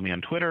can follow me on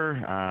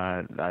Twitter,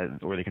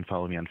 or they can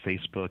follow me on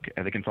Facebook.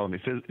 They can follow me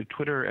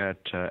Twitter at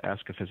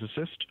Ask a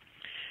Physicist,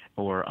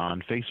 or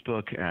on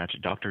Facebook at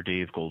Dr.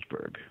 Dave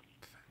Goldberg.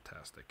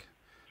 Fantastic.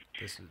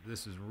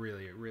 This is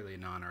really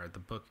an honor. The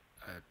book,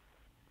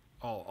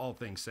 all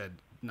things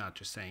said, not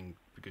just saying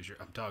because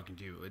I'm talking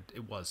to you.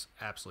 It was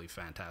absolutely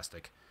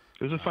fantastic.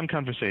 It was a fun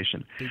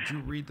conversation. Did you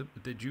read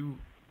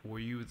were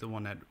you the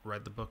one that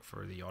read the book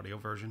for the audio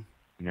version?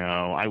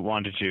 No, I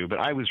wanted to, but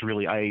I was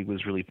really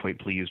quite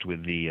pleased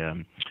with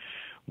the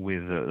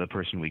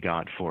person we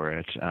got for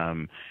it.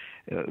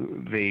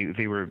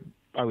 They were.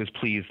 I was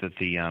pleased that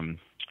the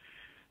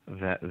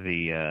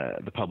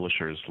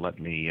publishers let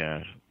me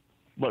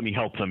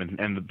help them,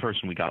 and the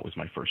person we got was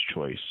my first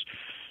choice.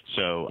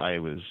 So I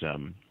was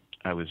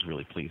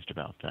really pleased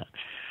about that.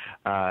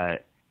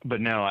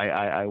 But no,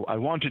 I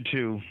wanted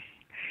to.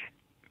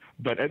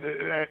 But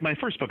my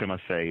first book, I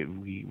must say,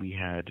 we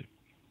had.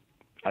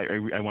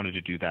 I wanted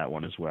to do that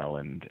one as well,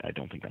 and I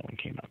don't think that one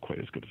came out quite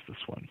as good as this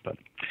one. But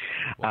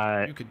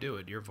you could do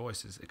it. Your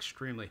voice is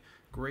extremely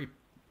great.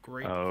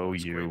 Great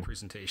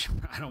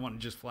presentation. I don't want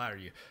to just flatter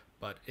you,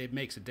 but it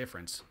makes a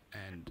difference,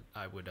 and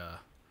I would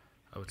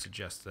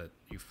suggest that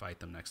you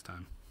fight them next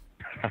time.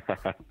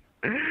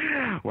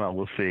 Well,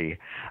 we'll see.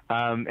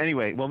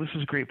 Anyway, well, this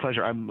is a great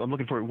pleasure. I'm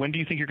looking forward. When do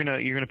you think you're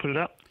gonna put it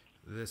up?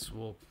 This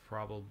will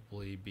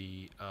probably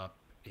be up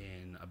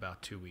in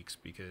about 2 weeks,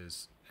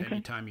 because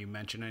anytime you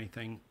mention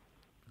anything,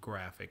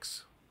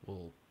 graphics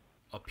will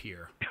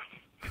appear.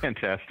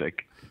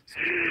 Fantastic.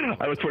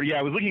 I was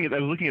looking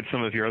at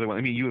some of your other ones.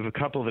 I mean, you have a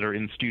couple that are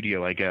in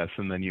studio, I guess,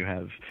 and then you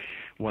have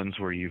ones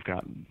where you've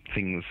got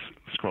things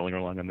scrolling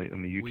along on the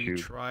YouTube. We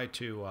try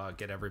to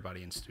get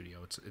everybody in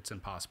studio. It's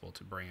impossible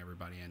to bring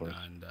everybody in,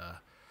 and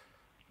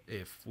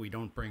if we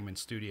don't bring them in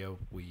studio,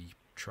 we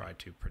try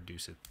to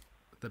produce it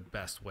the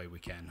best way we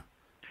can.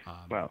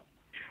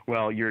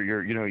 Well,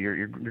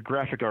 your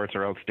graphic arts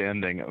are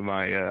outstanding.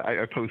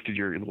 I posted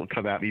your little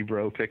 "Come at me,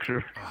 bro"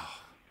 picture.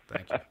 Oh,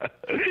 thank you.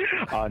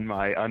 on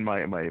my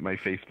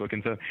Facebook,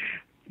 and so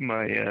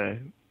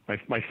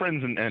my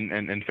friends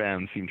and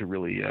fans seem to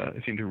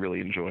really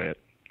enjoy it.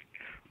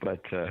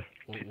 But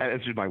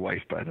as did my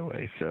wife, by the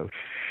way. So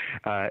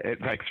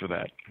thanks for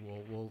that.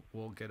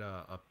 We'll get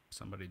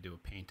somebody to do a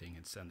painting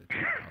and send it to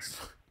your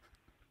house.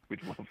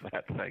 We'd love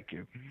that. Thank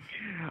you.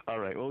 All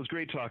right. Well, it was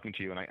great talking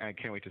to you, and I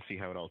can't wait to see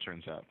how it all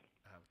turns out.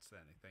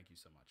 Outstanding. Thank you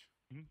so much.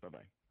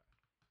 Bye-bye.